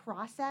yet the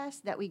process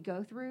that we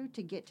go through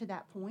to get to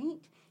that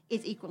point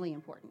is equally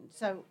important.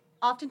 So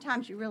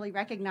oftentimes you really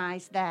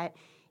recognize that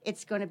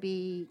it's going to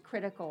be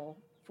critical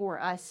for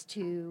us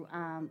to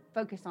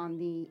focus on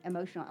the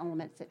emotional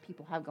elements that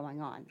people have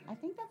going on. I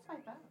think that's my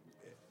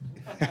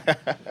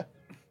phone.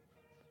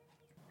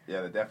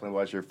 Yeah, that definitely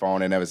was your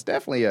phone, and that was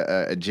definitely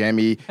a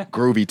jammy,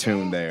 groovy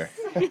tune there.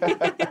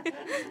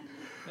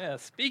 Yeah,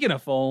 speaking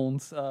of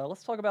phones,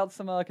 let's talk about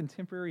some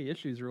contemporary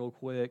issues real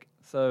quick.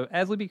 So,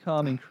 as we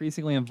become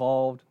increasingly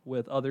involved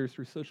with others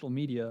through social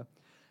media,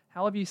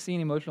 how have you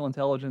seen emotional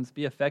intelligence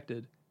be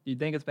affected? Do you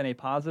think it's been a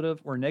positive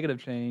or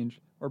negative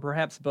change, or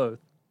perhaps both?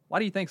 Why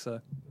do you think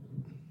so?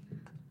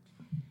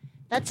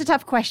 That's a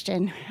tough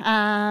question.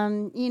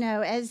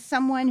 As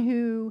someone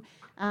who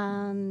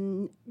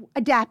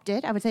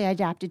adapted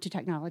to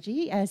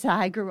technology as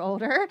I grew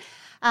older.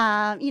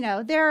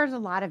 There's a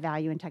lot of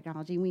value in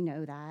technology. We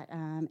know that.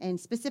 And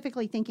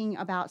specifically thinking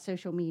about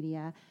social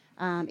media,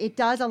 it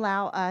does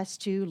allow us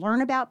to learn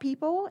about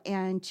people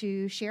and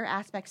to share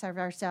aspects of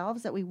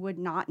ourselves that we would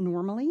not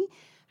normally.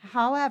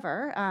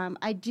 However,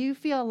 I do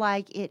feel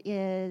like it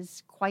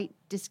is quite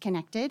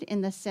disconnected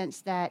in the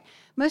sense that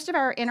most of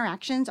our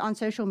interactions on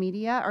social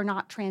media are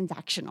not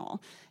transactional.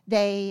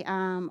 They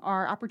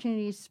are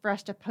opportunities for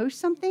us to post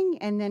something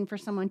and then for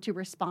someone to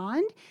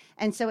respond.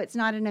 And so it's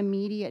not an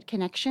immediate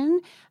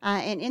connection.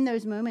 And in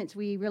those moments,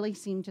 we really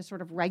seem to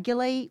sort of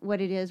regulate what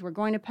it is we're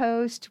going to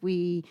post.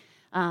 We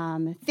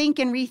think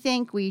and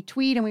rethink. We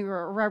tweet and we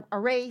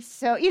erase.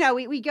 So,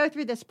 we go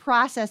through this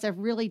process of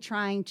really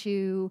trying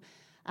to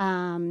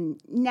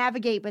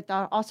navigate, but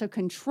also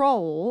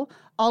control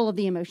all of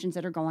the emotions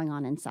that are going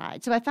on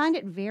inside. So I find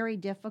it very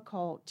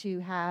difficult to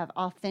have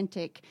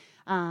authentic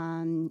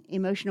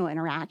emotional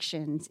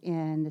interactions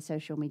in the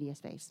social media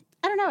space.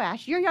 I don't know,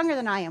 Ash. You're younger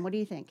than I am. What do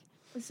you think?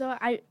 So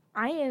I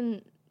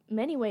in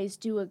many ways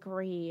do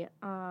agree.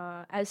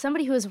 As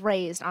somebody who was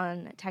raised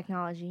on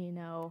technology,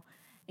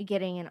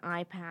 getting an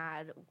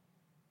iPad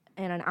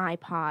and an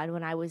iPod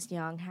when I was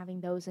young,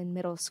 having those in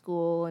middle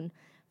school, and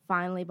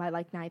finally by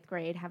like 9th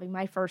grade having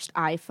my first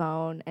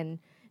iPhone, and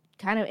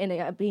kind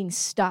of being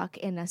stuck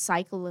in a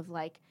cycle of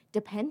like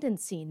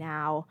dependency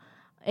now.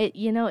 It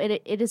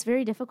is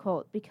very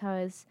difficult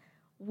because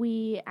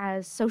we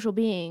as social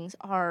beings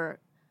are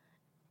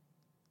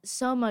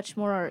so much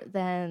more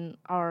than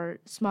our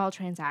small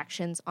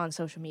transactions on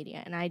social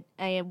media. And I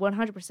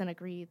 100%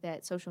 agree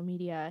that social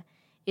media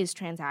is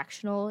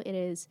transactional. It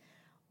is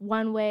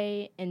one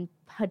way and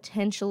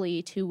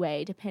potentially two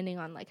way, depending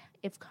on like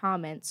if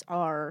comments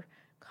are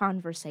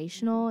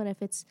conversational and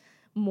if it's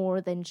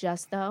more than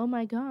just the, oh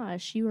my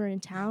gosh, you were in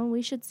town,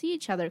 we should see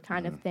each other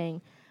kind of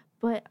thing.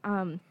 But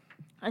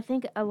I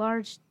think a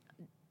large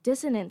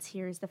dissonance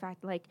here is the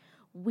fact like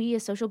we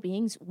as social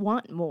beings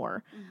want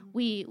more.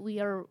 Mm-hmm. We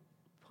are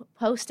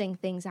posting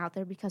things out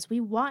there because we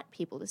want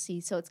people to see.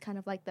 So it's kind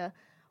of like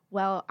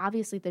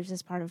obviously there's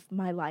this part of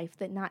my life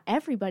that not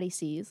everybody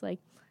sees. Like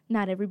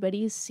not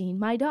everybody's seen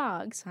my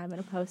dog, so I'm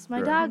going to post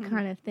my dog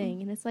kind of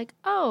thing. And it's like,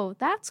 oh,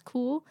 that's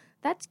cool.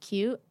 That's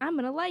cute. I'm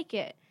going to like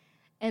it.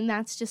 And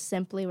that's just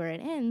simply where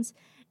it ends.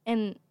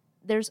 And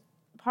there's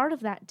part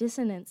of that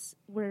dissonance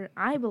where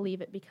I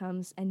believe it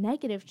becomes a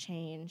negative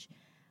change,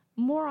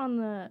 more on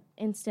the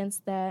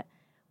instance that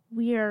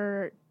we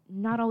are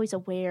not always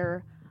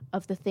aware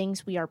of the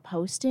things we are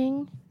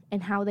posting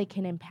and how they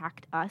can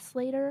impact us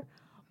later,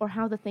 or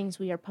how the things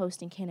we are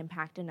posting can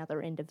impact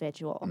another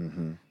individual.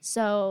 Mm-hmm.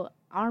 So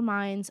our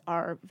minds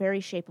are very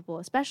shapeable,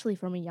 especially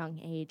from a young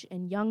age,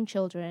 and young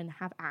children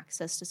have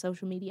access to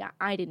social media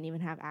I didn't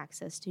even have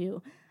access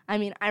to. I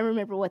mean, I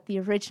remember what the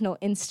original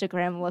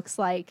Instagram looks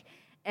like,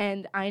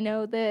 and I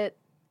know that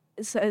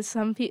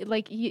some people,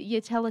 like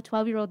you tell a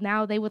 12-year-old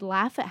now, they would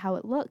laugh at how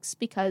it looks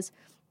because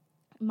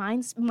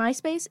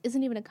MySpace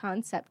isn't even a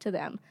concept to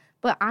them.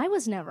 But I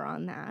was never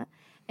on that.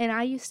 And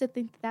I used to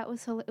think that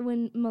was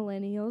when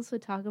millennials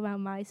would talk about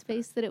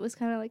MySpace, that it was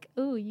kind of like,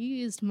 oh, you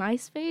used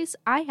MySpace?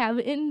 I have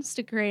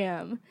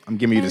Instagram. I'm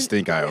giving you the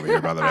stink eye over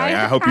here, by the way.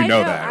 I hope you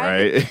know that,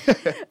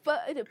 right?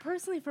 But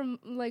personally, from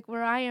like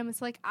where I am,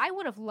 it's like I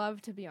would have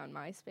loved to be on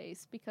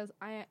MySpace because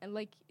I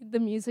like the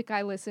music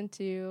I listen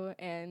to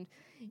and,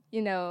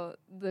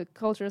 the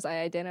cultures I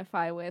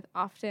identify with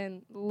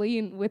often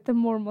lean with the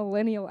more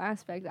millennial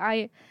aspect.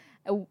 I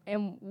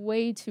am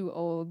way too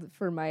old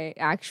for my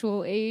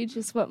actual age,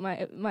 is what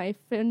my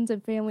friends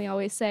and family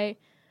always say.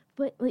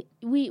 But like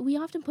we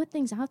often put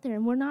things out there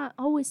and we're not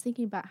always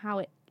thinking about how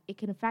it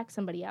can affect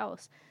somebody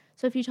else.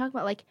 So if you talk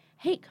about like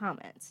hate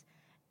comments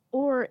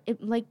or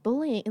like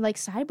bullying, like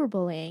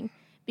cyberbullying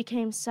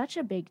became such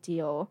a big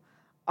deal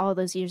all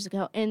those years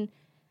ago. And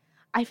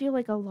I feel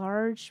like a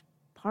large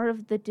part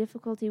of the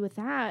difficulty with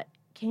that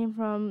came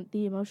from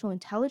the emotional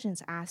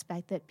intelligence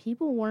aspect, that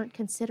people weren't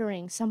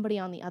considering somebody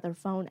on the other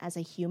phone as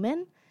a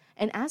human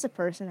and as a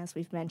person, as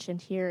we've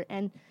mentioned here.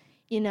 And,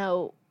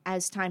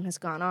 as time has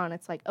gone on,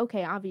 it's like,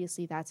 okay,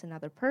 obviously that's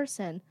another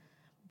person.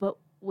 But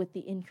with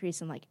the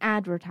increase in like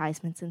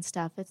advertisements and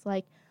stuff, it's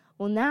like,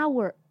 well, now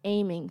we're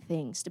aiming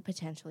things to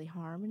potentially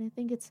harm. And I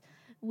think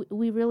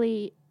we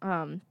really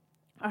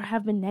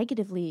have been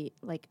negatively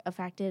like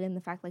affected in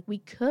the fact like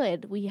we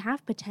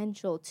have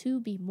potential to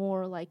be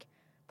more like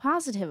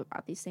positive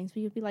about these things.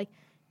 We would be like,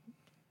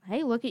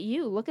 hey, look at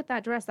you, look at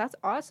that dress, that's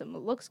awesome, it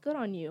looks good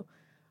on you.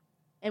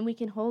 And we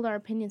can hold our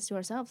opinions to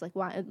ourselves. Like,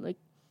 why? Like,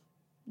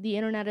 the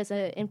internet is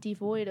an empty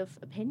void of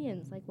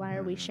opinions. Like, why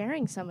are we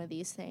sharing some of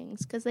these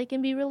things? Because they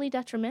can be really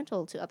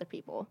detrimental to other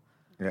people.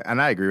 Yeah,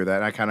 and I agree with that.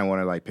 And I kind of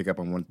want to like pick up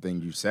on one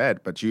thing you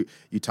said, but you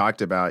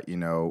talked about,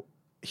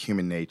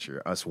 human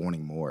nature, us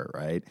wanting more,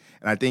 right?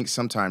 And I think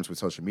sometimes with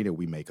social media,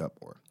 we make up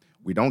more.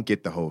 We don't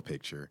get the whole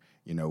picture.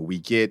 We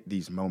get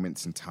these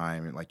moments in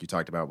time, and like you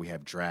talked about, we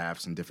have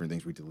drafts and different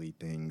things, we delete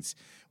things.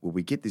 Well,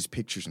 we get these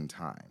pictures in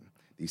time,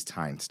 these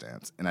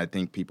timestamps. And I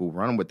think people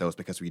run with those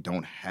because we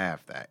don't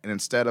have that. And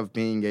instead of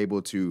being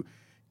able to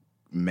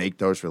make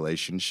those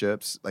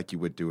relationships like you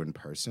would do in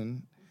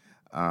person,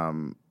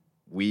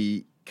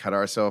 we cut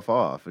ourselves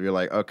off. You're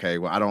like, okay,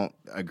 well, I don't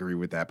agree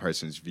with that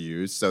person's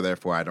views, so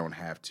therefore I don't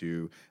have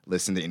to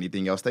listen to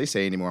anything else they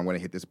say anymore. I'm going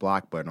to hit this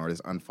block button or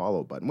this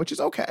unfollow button, which is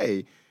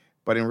okay.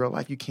 But in real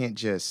life, you can't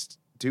just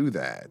do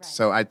that. Right.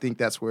 So I think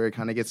that's where it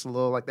kind of gets a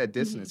little like that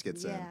dissonance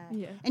gets in.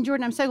 Yeah. And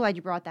Jordan, I'm so glad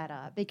you brought that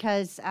up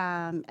because,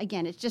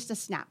 again, it's just a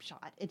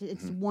snapshot.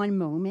 It's one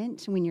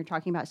moment when you're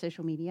talking about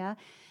social media.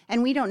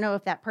 And we don't know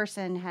if that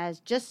person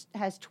has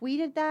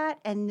tweeted that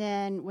and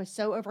then was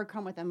so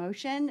overcome with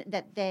emotion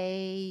that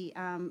they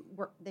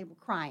were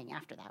crying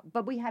after that.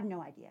 But we have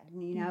no idea,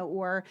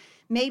 or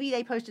maybe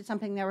they posted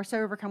something, they were so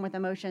overcome with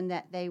emotion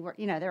that they were,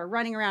 they were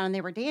running around and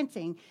they were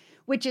dancing,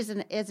 which is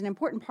an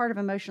important part of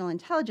emotional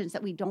intelligence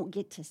that we don't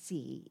get to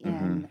see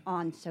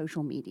on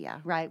social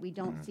media, right? We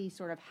don't see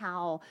sort of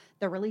how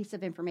the release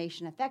of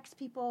information affects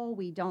people.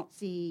 We don't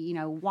see,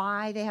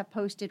 why they have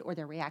posted or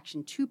their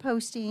reaction to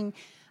posting.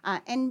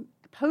 And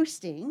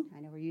posting, I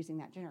know we're using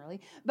that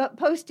generally, but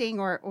posting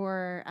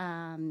or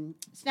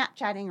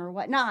Snapchatting or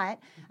whatnot,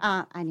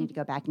 I need to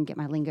go back and get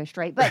my lingo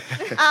straight, but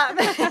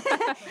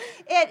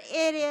it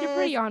is... You're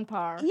pretty on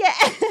par. Yeah,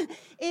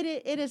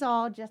 it is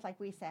all just like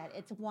we said.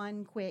 It's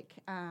one quick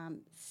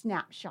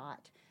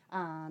snapshot,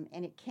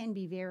 and it can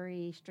be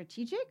very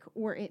strategic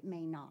or it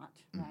may not,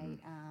 right?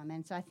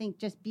 And so I think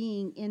just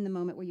being in the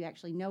moment where you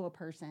actually know a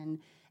person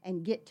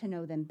and get to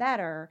know them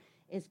better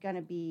is going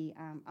to be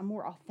a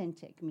more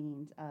authentic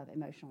means of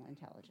emotional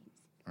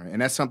intelligence. All right,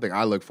 and that's something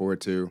I look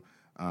forward to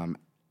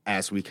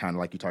as we kind of,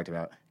 like you talked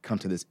about, come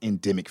to this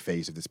endemic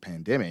phase of this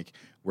pandemic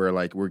where,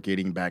 like, we're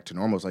getting back to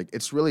normal. It's like,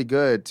 it's really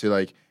good to,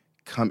 like,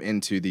 come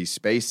into these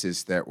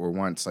spaces that were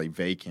once, like,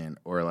 vacant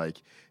or,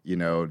 like,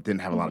 didn't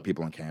have a lot of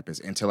people on campus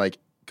and to, like,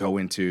 go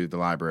into the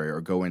library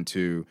or go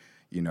into,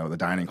 the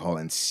dining hall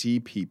and see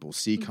people,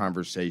 see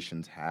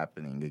conversations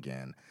happening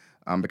again.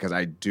 Because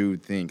I do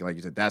think, like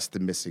you said, that's the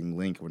missing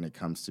link when it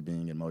comes to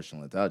being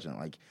emotional intelligent,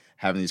 like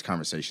having these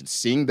conversations,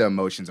 seeing the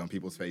emotions on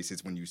people's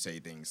faces when you say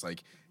things.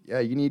 Like, yeah,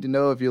 you need to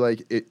know if you're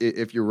like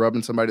if you're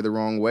rubbing somebody the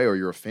wrong way or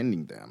you're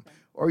offending them.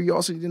 Or you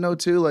also need to know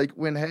too, like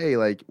when, hey,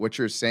 like what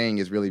you're saying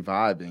is really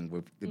vibing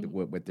with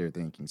what they're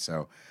thinking.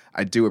 So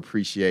I do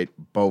appreciate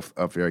both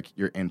of your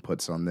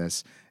inputs on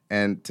this.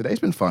 And today's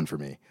been fun for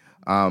me.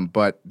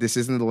 But this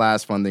isn't the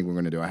last fun thing we're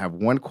going to do. I have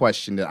one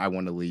question that I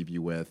want to leave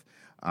you with.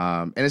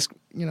 And it's,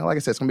 like I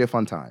said, it's going to be a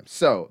fun time.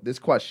 So this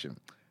question,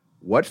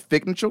 what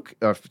fictional,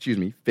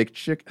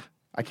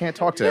 I can't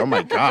talk today. Oh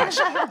my gosh.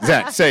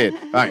 Zach, say it.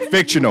 All right.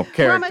 Fictional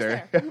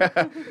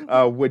character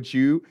would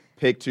you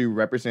pick to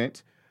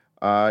represent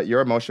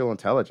your emotional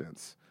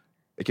intelligence?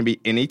 It can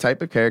be any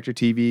type of character,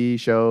 TV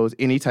shows,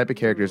 any type of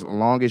characters, as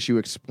long as you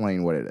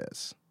explain what it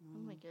is. Oh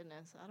my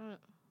goodness. I don't.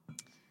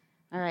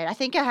 All right, I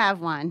think I have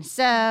one.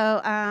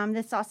 So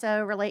this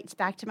also relates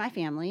back to my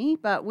family,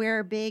 but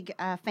we're big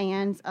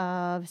fans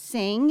of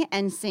Sing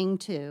and Sing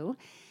 2.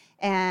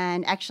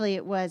 And actually,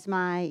 it was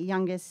my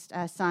youngest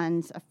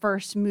son's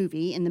first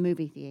movie in the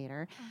movie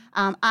theater.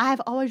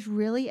 I've always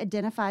really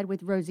identified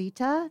with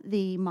Rosita,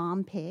 the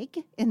mom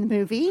pig in the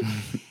movie.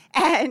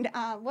 And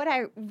what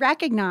I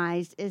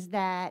recognized is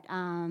that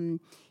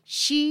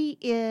she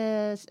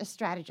is a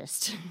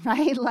strategist,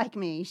 right? Like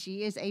me.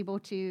 She is able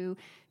to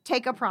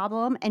take a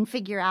problem and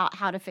figure out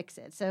how to fix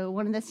it. So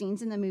one of the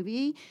scenes in the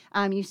movie,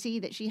 you see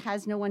that she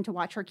has no one to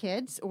watch her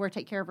kids or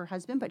take care of her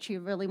husband, but she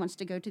really wants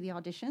to go to the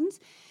auditions.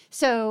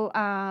 So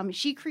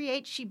she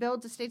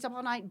stays up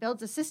all night,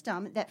 builds a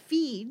system that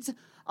feeds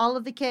all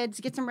of the kids,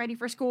 gets them ready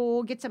for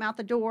school, gets them out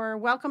the door,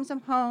 welcomes them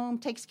home,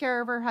 takes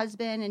care of her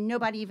husband, and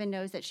nobody even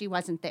knows that she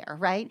wasn't there,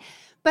 right?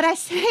 But I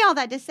say all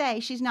that to say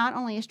she's not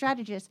only a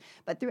strategist,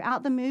 but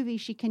throughout the movie,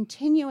 she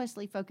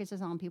continuously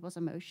focuses on people's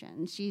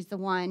emotions. She's the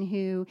one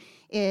who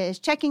is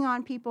checking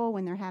on people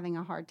when they're having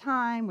a hard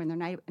time, when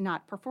they're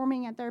not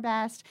performing at their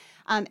best.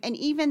 And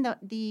even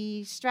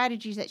the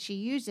strategies that she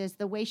uses,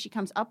 the way she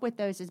comes up with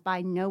those is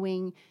by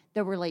knowing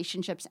the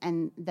relationships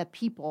and the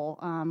people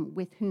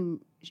with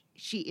whom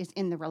she is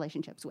in the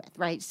relationships with,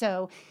 right?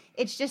 So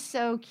it's just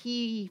so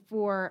key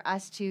for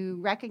us to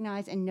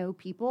recognize and know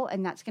people,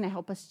 and that's going to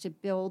help us to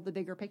build the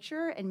bigger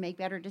picture and make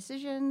better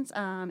decisions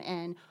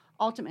and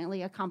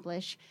ultimately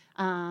accomplish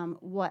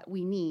what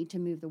we need to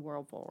move the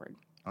world forward.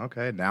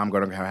 Okay, now I'm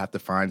going to have to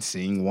find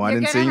Sing 1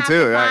 and You're Sing gonna 2.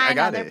 have to I find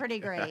got them. it. They're pretty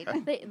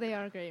great. They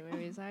are great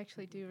movies. I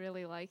actually do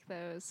really like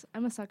those.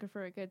 I'm a sucker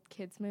for a good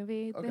kids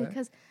movie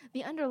because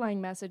the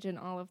underlying message in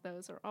all of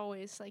those are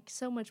always like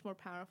so much more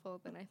powerful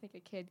than I think a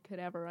kid could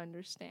ever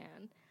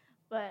understand.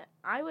 But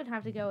I would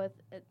have to go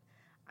with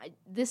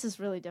this is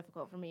really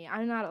difficult for me.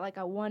 I'm not like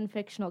a one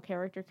fictional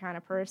character kind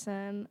of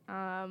person.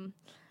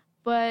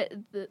 But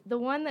the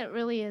one that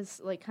really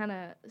is like kind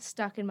of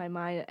stuck in my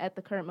mind at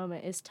the current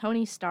moment is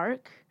Tony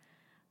Stark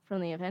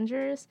from the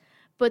Avengers.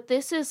 But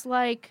this is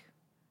like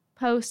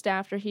post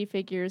after he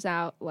figures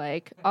out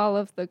like all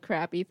of the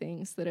crappy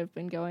things that have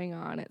been going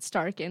on at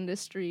Stark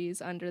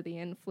Industries under the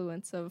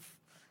influence of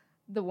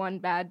the one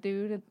bad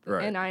dude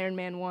in Iron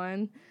Man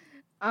 1.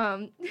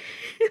 But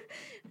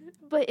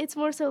it's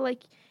more so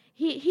like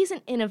he's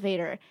an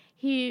innovator.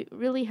 He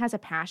really has a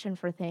passion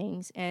for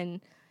things.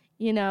 And,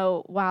 you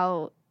know,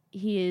 while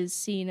he is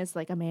seen as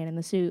like a man in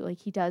the suit, like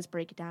he does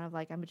break it down of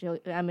like,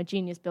 I'm a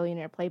genius,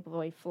 billionaire,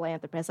 playboy,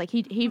 philanthropist. Like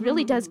he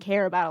really does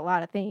care about a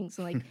lot of things.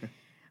 And like,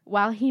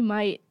 while he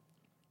might,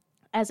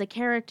 as a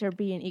character,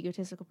 be an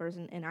egotistical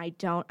person, and I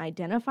don't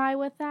identify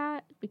with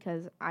that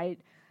because I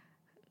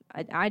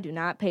do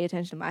not pay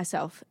attention to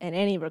myself in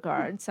any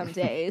regard some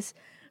days,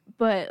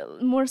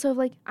 but more so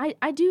like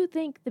I do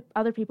think that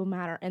other people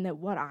matter and that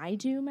what I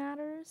do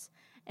matters.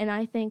 And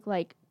I think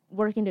like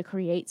working to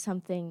create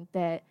something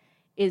that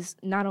is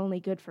not only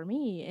good for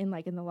me in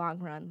the long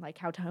run, like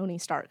how Tony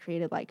Stark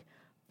created like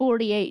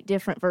 48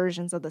 different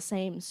versions of the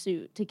same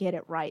suit to get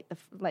it right,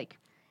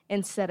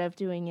 instead of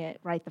doing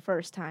it right the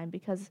first time,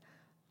 because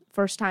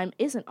first time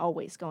isn't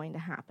always going to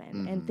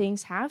happen, and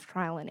things have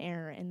trial and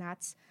error, and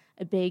that's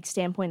a big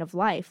standpoint of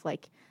life.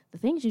 Like, the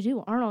things you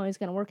do aren't always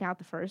going to work out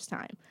the first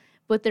time,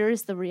 but there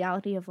is the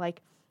reality of,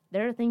 like,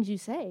 there are things you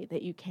say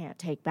that you can't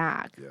take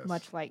back,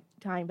 much like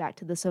tying back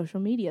to the social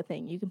media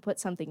thing. You can put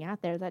something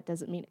out there, that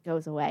doesn't mean it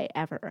goes away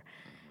ever.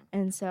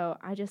 And so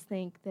I just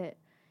think that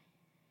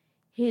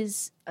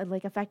his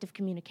effective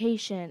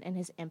communication and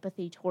his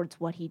empathy towards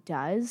what he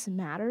does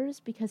matters,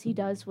 because he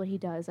does what he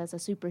does as a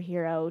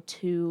superhero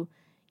to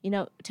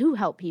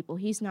help people.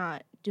 He's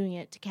not doing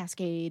it to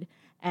cascade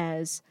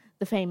as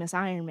the famous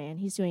Iron Man.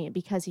 He's doing it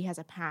because he has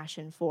a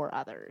passion for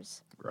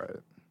others. Right.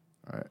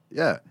 All right.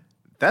 Yeah.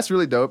 That's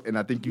really dope, and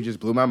I think you just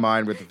blew my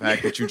mind with the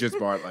fact that you just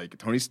brought like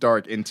Tony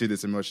Stark into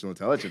this emotional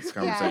intelligence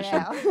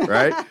conversation,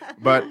 right?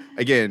 But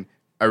again,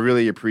 I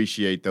really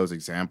appreciate those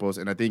examples,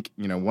 and I think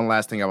one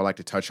last thing I would like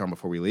to touch on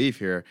before we leave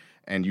here,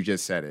 and you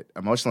just said it: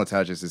 emotional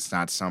intelligence is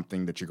not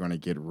something that you're going to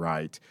get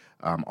right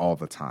all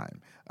the time.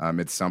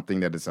 It's something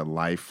that is a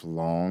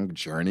lifelong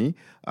journey,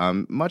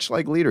 much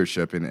like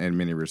leadership in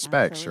many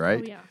respects,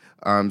 right? Oh, yeah.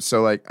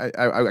 So I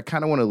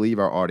kind of want to leave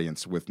our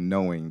audience with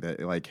knowing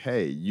that, like,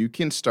 hey, you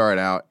can start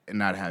out and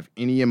not have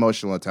any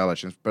emotional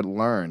intelligence, but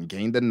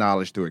gain the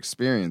knowledge through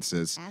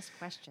experiences. Ask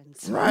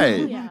questions.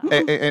 Right. Oh, yeah.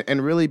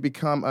 and really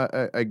become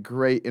a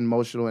great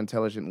emotional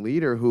intelligent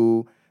leader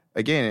who,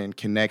 again,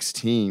 connects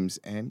teams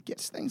and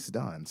gets things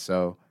done.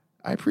 So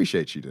I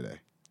appreciate you today.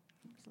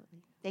 Absolutely.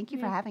 Thank you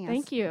for having us.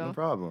 Thank you. No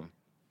problem.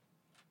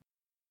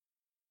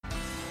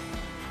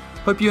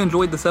 Hope you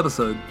enjoyed this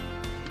episode.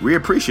 We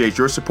appreciate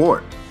your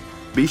support.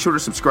 Be sure to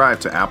subscribe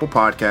to Apple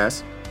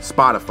Podcasts,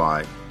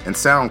 Spotify, and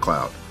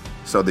SoundCloud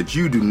so that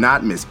you do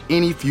not miss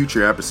any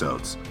future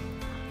episodes.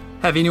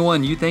 Have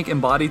anyone you think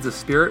embodies the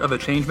spirit of a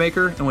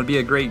changemaker and would be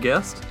a great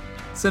guest?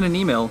 Send an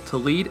email to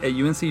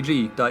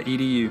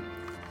lead@uncg.edu.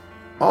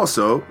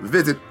 Also,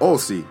 visit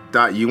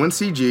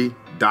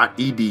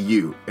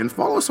olsi.uncg.edu and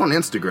follow us on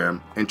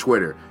Instagram and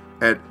Twitter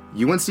at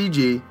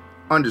UNCG_Olsi.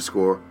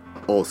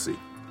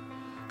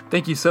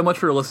 Thank you so much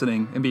for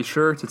listening, and be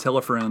sure to tell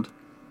a friend.